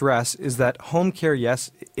want to stress is that home care,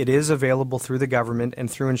 yes, it is available through the government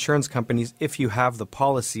and through insurance companies if you have the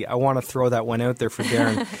policy. I want to throw that one out there for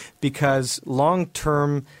Darren because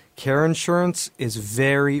long-term care insurance is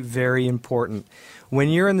very, very important. When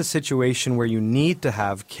you're in the situation where you need to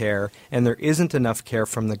have care and there isn't enough care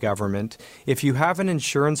from the government, if you have an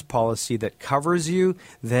insurance policy that covers you,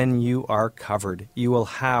 then you are covered. You will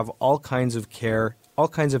have all kinds of care, all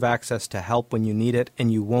kinds of access to help when you need it,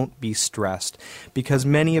 and you won't be stressed. Because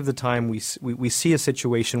many of the time we see a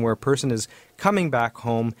situation where a person is coming back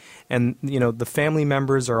home and, the family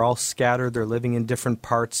members are all scattered. They're living in different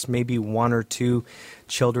parts. Maybe one or two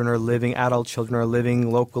adult children are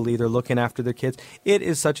living locally. They're looking after their kids. It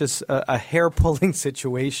is such a hair-pulling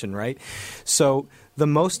situation, right? So the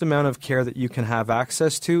most amount of care that you can have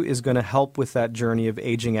access to is going to help with that journey of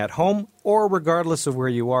aging at home or regardless of where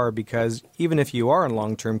you are, because even if you are in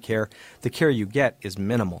long-term care, the care you get is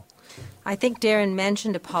minimal. I think Darren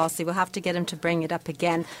mentioned a policy. We'll have to get him to bring it up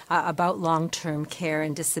again about long-term care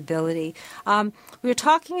and disability. We're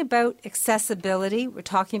talking about accessibility. We're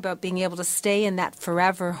talking about being able to stay in that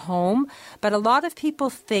forever home. But a lot of people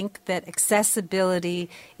think that accessibility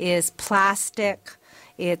is plastic,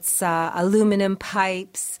 it's aluminum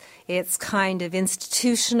pipes, it's kind of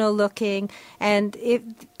institutional looking, and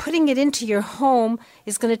putting it into your home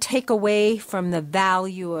is going to take away from the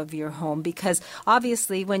value of your home, because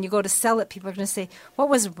obviously when you go to sell it, people are going to say, what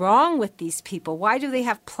was wrong with these people? Why do they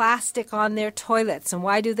have plastic on their toilets, and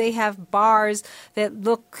why do they have bars that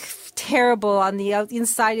look terrible on the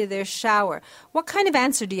inside of their shower? What kind of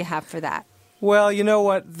answer do you have for that? Well, you know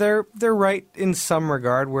what? They're right in some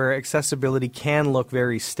regard where accessibility can look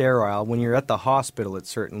very sterile. When you're at the hospital, it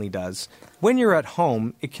certainly does. When you're at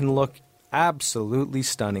home, it can look absolutely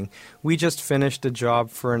stunning. We just finished a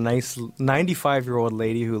job for a nice 95-year-old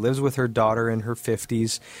lady who lives with her daughter in her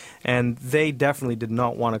 50s, and they definitely did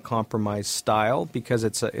not want to compromise style because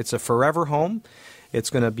it's a forever home. It's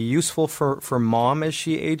going to be useful for mom as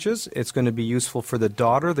she ages. It's going to be useful for the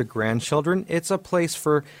daughter, the grandchildren. It's a place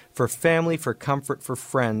for family, for comfort, for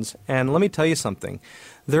friends. And let me tell you something.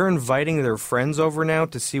 They're inviting their friends over now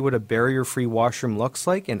to see what a barrier-free washroom looks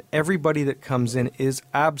like, and everybody that comes in is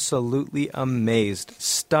absolutely amazed.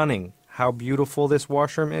 Stunning how beautiful this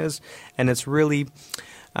washroom is, and it's really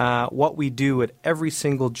what we do at every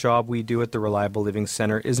single job we do at the Reliable Living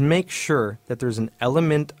Center is make sure that there's an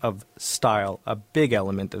element of style, a big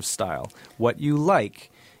element of style. What you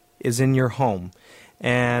like is in your home,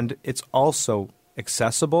 and it's also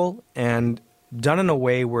accessible and done in a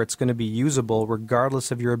way where it's going to be usable regardless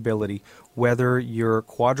of your ability, whether you're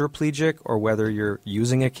quadriplegic or whether you're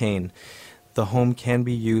using a cane. The home can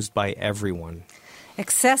be used by everyone.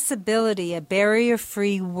 Accessibility, a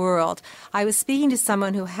barrier-free world. I was speaking to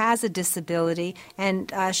someone who has a disability,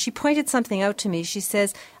 and she pointed something out to me. She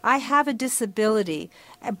says, I have a disability,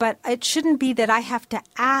 but it shouldn't be that I have to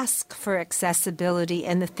ask for accessibility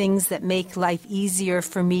and the things that make life easier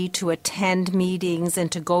for me to attend meetings and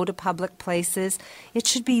to go to public places. It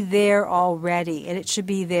should be there already, and it should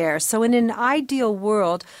be there. So in an ideal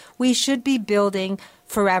world, we should be building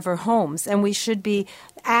forever homes, and we should be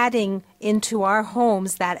adding into our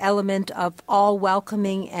homes that element of all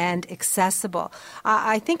welcoming and accessible.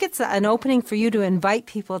 I think it's an opening for you to invite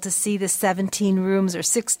people to see the 17 rooms or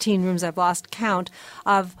 16 rooms, I've lost count,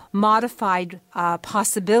 of modified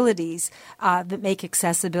possibilities that make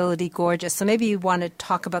accessibility gorgeous. So maybe you want to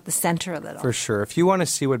talk about the center a little. For sure. If you want to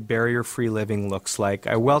see what barrier-free living looks like,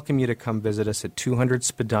 I welcome you to come visit us at 200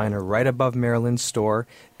 Spadina, right above Maryland's store,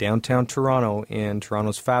 downtown Toronto in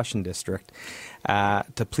Toronto's Fashion District.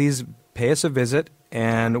 To please pay us a visit,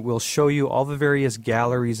 and we'll show you all the various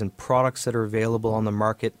galleries and products that are available on the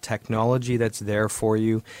market, technology that's there for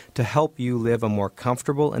you to help you live a more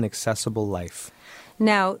comfortable and accessible life.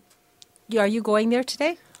 Now, are you going there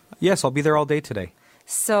today? Yes, I'll be there all day today.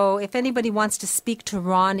 So if anybody wants to speak to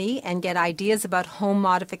Ronnie and get ideas about home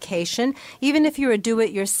modification, even if you're a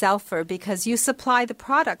do-it-yourselfer, because you supply the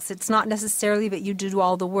products, it's not necessarily that you do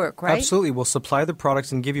all the work, right? Absolutely. We'll supply the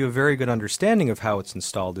products and give you a very good understanding of how it's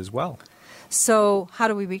installed as well. So how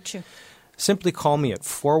do we reach you? Simply call me at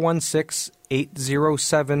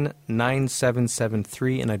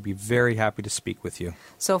 416-807-9773, and I'd be very happy to speak with you.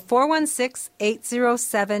 So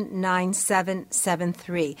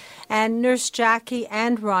 416-807-9773. And Nurse Jackie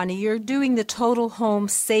and Ronnie, you're doing the total home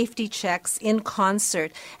safety checks in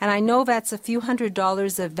concert, and I know that's a few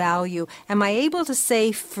 $100s of value. Am I able to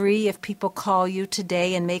say free if people call you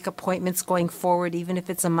today and make appointments going forward, even if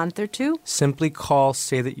it's a month or two? Simply call,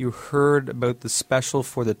 say that you heard about the special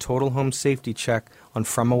for the total home safety check on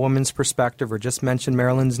From a Woman's Perspective, or just mention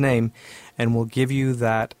Marilyn's name, and we'll give you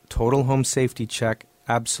that total home safety check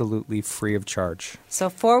absolutely free of charge. So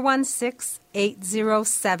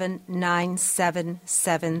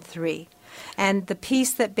 416-807-9773. And the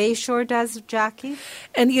piece that Bayshore does, Jackie?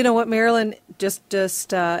 And you know what, Marilyn, just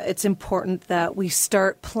it's important that we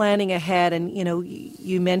start planning ahead. And, you know,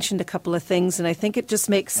 you mentioned a couple of things, and I think it just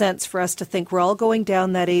makes sense for us to think we're all going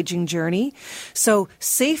down that aging journey. So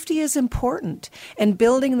safety is important, and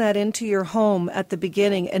building that into your home at the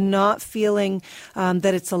beginning and not feeling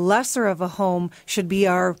that it's a lesser of a home should be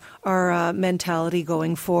our mentality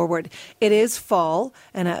going forward. It is fall,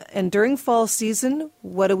 and during fall season,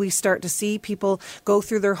 what do we start to see? People go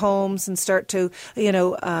through their homes and start to,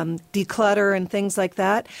 declutter and things like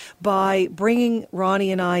that. By bringing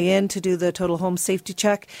Ronnie and I in to do the total home safety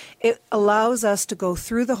check, it allows us to go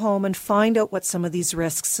through the home and find out what some of these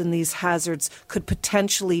risks and these hazards could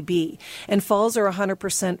potentially be. And falls are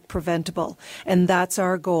 100% preventable. And that's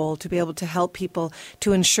our goal, to be able to help people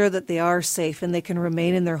to ensure that they are safe and they can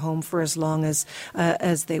remain in their home for as long as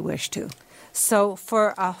they wish to. So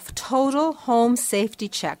for a total home safety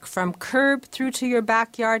check, from curb through to your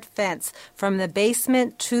backyard fence, from the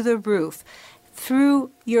basement to the roof,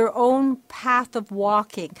 through your own path of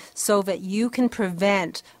walking, so that you can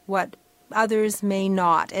prevent what others may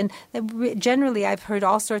not. And generally, I've heard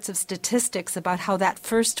all sorts of statistics about how that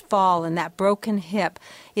first fall and that broken hip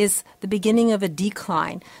is the beginning of a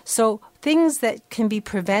decline. So things that can be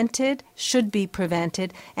prevented should be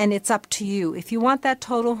prevented, and it's up to you. If you want that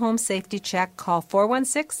total home safety check, call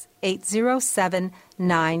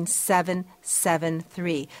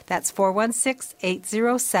 416-807-9773. That's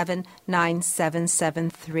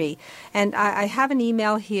 416-807-9773. And I have an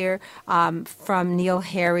email here from Neil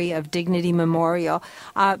Harry of Dignity Memorial.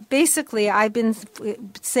 Basically, I've been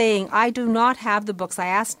saying I do not have the books. I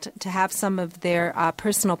asked to have some of their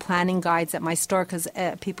personal planning guides at my store because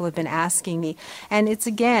people have been asking asking me. And it's,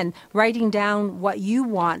 again, writing down what you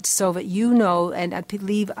want so that you know and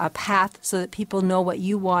leave a path so that people know what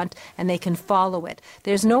you want and they can follow it.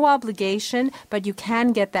 There's no obligation, but you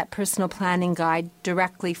can get that personal planning guide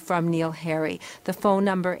directly from Neil Harry. The phone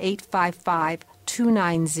number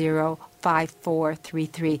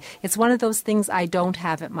 855-290-5433. It's one of those things I don't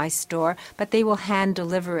have at my store, but they will hand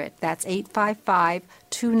deliver it. That's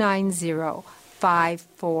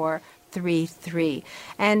 855-290-5433.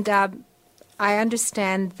 And I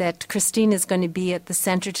understand that Christine is going to be at the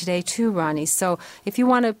center today too, Ronnie. So if you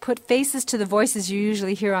want to put faces to the voices you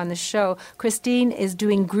usually hear on the show, Christine is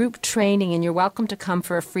doing group training, and you're welcome to come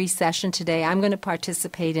for a free session today. I'm going to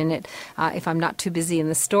participate in it if I'm not too busy in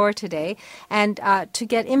the store today. And to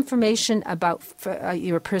get information about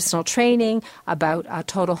your personal training, about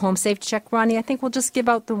Total Home Safety Check, Ronnie, I think we'll just give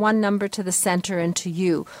out the one number to the center and to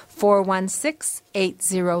you,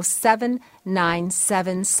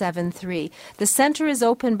 416-807-9773. The center is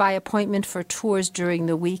open by appointment for tours during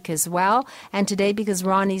the week as well. And today, because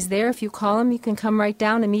Ronnie's there, if you call him, you can come right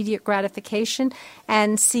down, immediate gratification,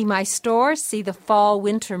 and see my store, see the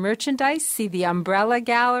fall-winter merchandise, see the umbrella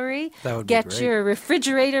gallery, get your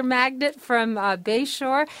refrigerator magnet from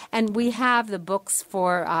Bayshore, and we have the books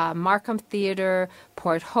for Markham Theatre,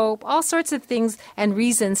 Port Hope, all sorts of things and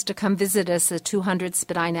reasons to come visit us at 200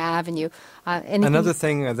 Spadina Avenue. Another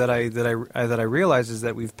thing that I realize is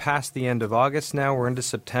that we've passed the end of August now. We're into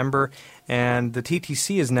September, and the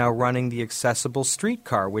TTC is now running the Accessible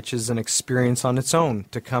Streetcar, which is an experience on its own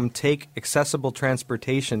to come take accessible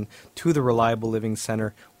transportation to the Reliable Living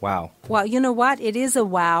Center. Wow. Well, you know what? It is a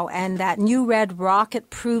wow, and that new red rocket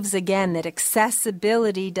proves again that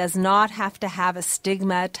accessibility does not have to have a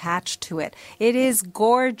stigma attached to it. It is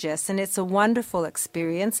gorgeous, and it's a wonderful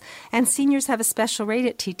experience, and seniors have a special rate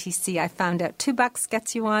at TTC. I found out $2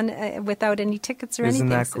 gets you on without any tickets or anything. Isn't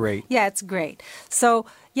that great? Yeah, it's great. So,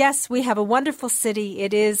 yes, we have a wonderful city.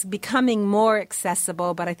 It is becoming more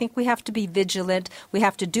accessible, but I think we have to be vigilant. We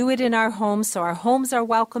have to do it in our homes so our homes are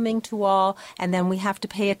welcoming to all, and then we have to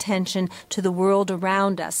pay attention to the world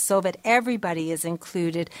around us so that everybody is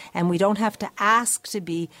included and we don't have to ask to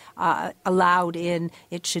be allowed in.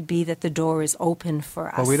 It should be that the door is open for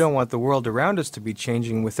us. Well, we don't want the world around us to be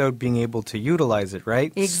changing without being able to utilize it,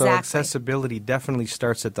 right? Exactly. So accessibility definitely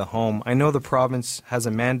starts at the home. I know the province has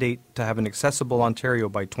a mandate to have an accessible Ontario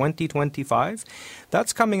by 2025.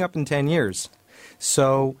 That's coming up in 10 years.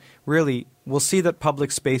 So really, we'll see that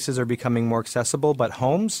public spaces are becoming more accessible, but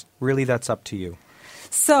homes, really that's up to you.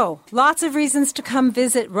 So, lots of reasons to come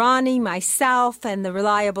visit Ronnie, myself, and the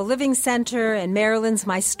Reliable Living Center, and Marilyn's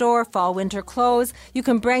My Store, Fall Winter Clothes. You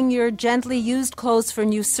can bring your gently used clothes for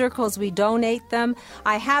New Circles. We donate them.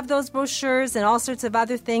 I have those brochures and all sorts of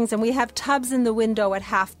other things, and we have tubs in the window at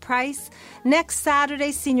half price. Next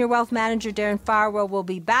Saturday, Senior Wealth Manager Darren Farwell will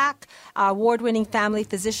be back. Award-winning family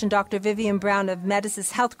physician Dr. Vivian Brown of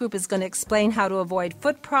Medisys Health Group is going to explain how to avoid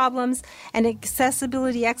foot problems. And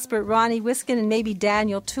accessibility expert Ronnie Wiskin and maybe Daniel,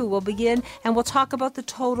 too, will begin, and we'll talk about the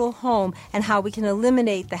total home and how we can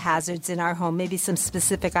eliminate the hazards in our home, maybe some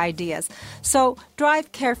specific ideas. So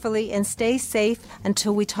drive carefully and stay safe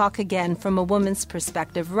until we talk again from a woman's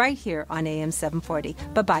perspective right here on AM 740.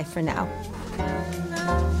 Bye-bye for now.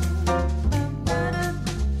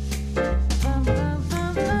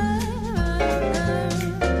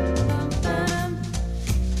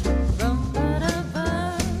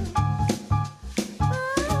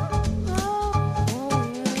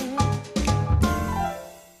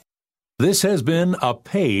 This has been a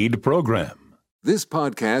paid program. This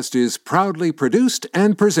podcast is proudly produced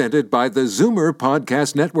and presented by the Zoomer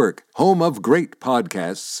Podcast Network, home of great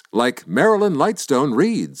podcasts like Marilyn Lightstone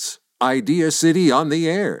Reads, Idea City on the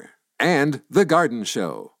Air, and The Garden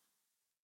Show.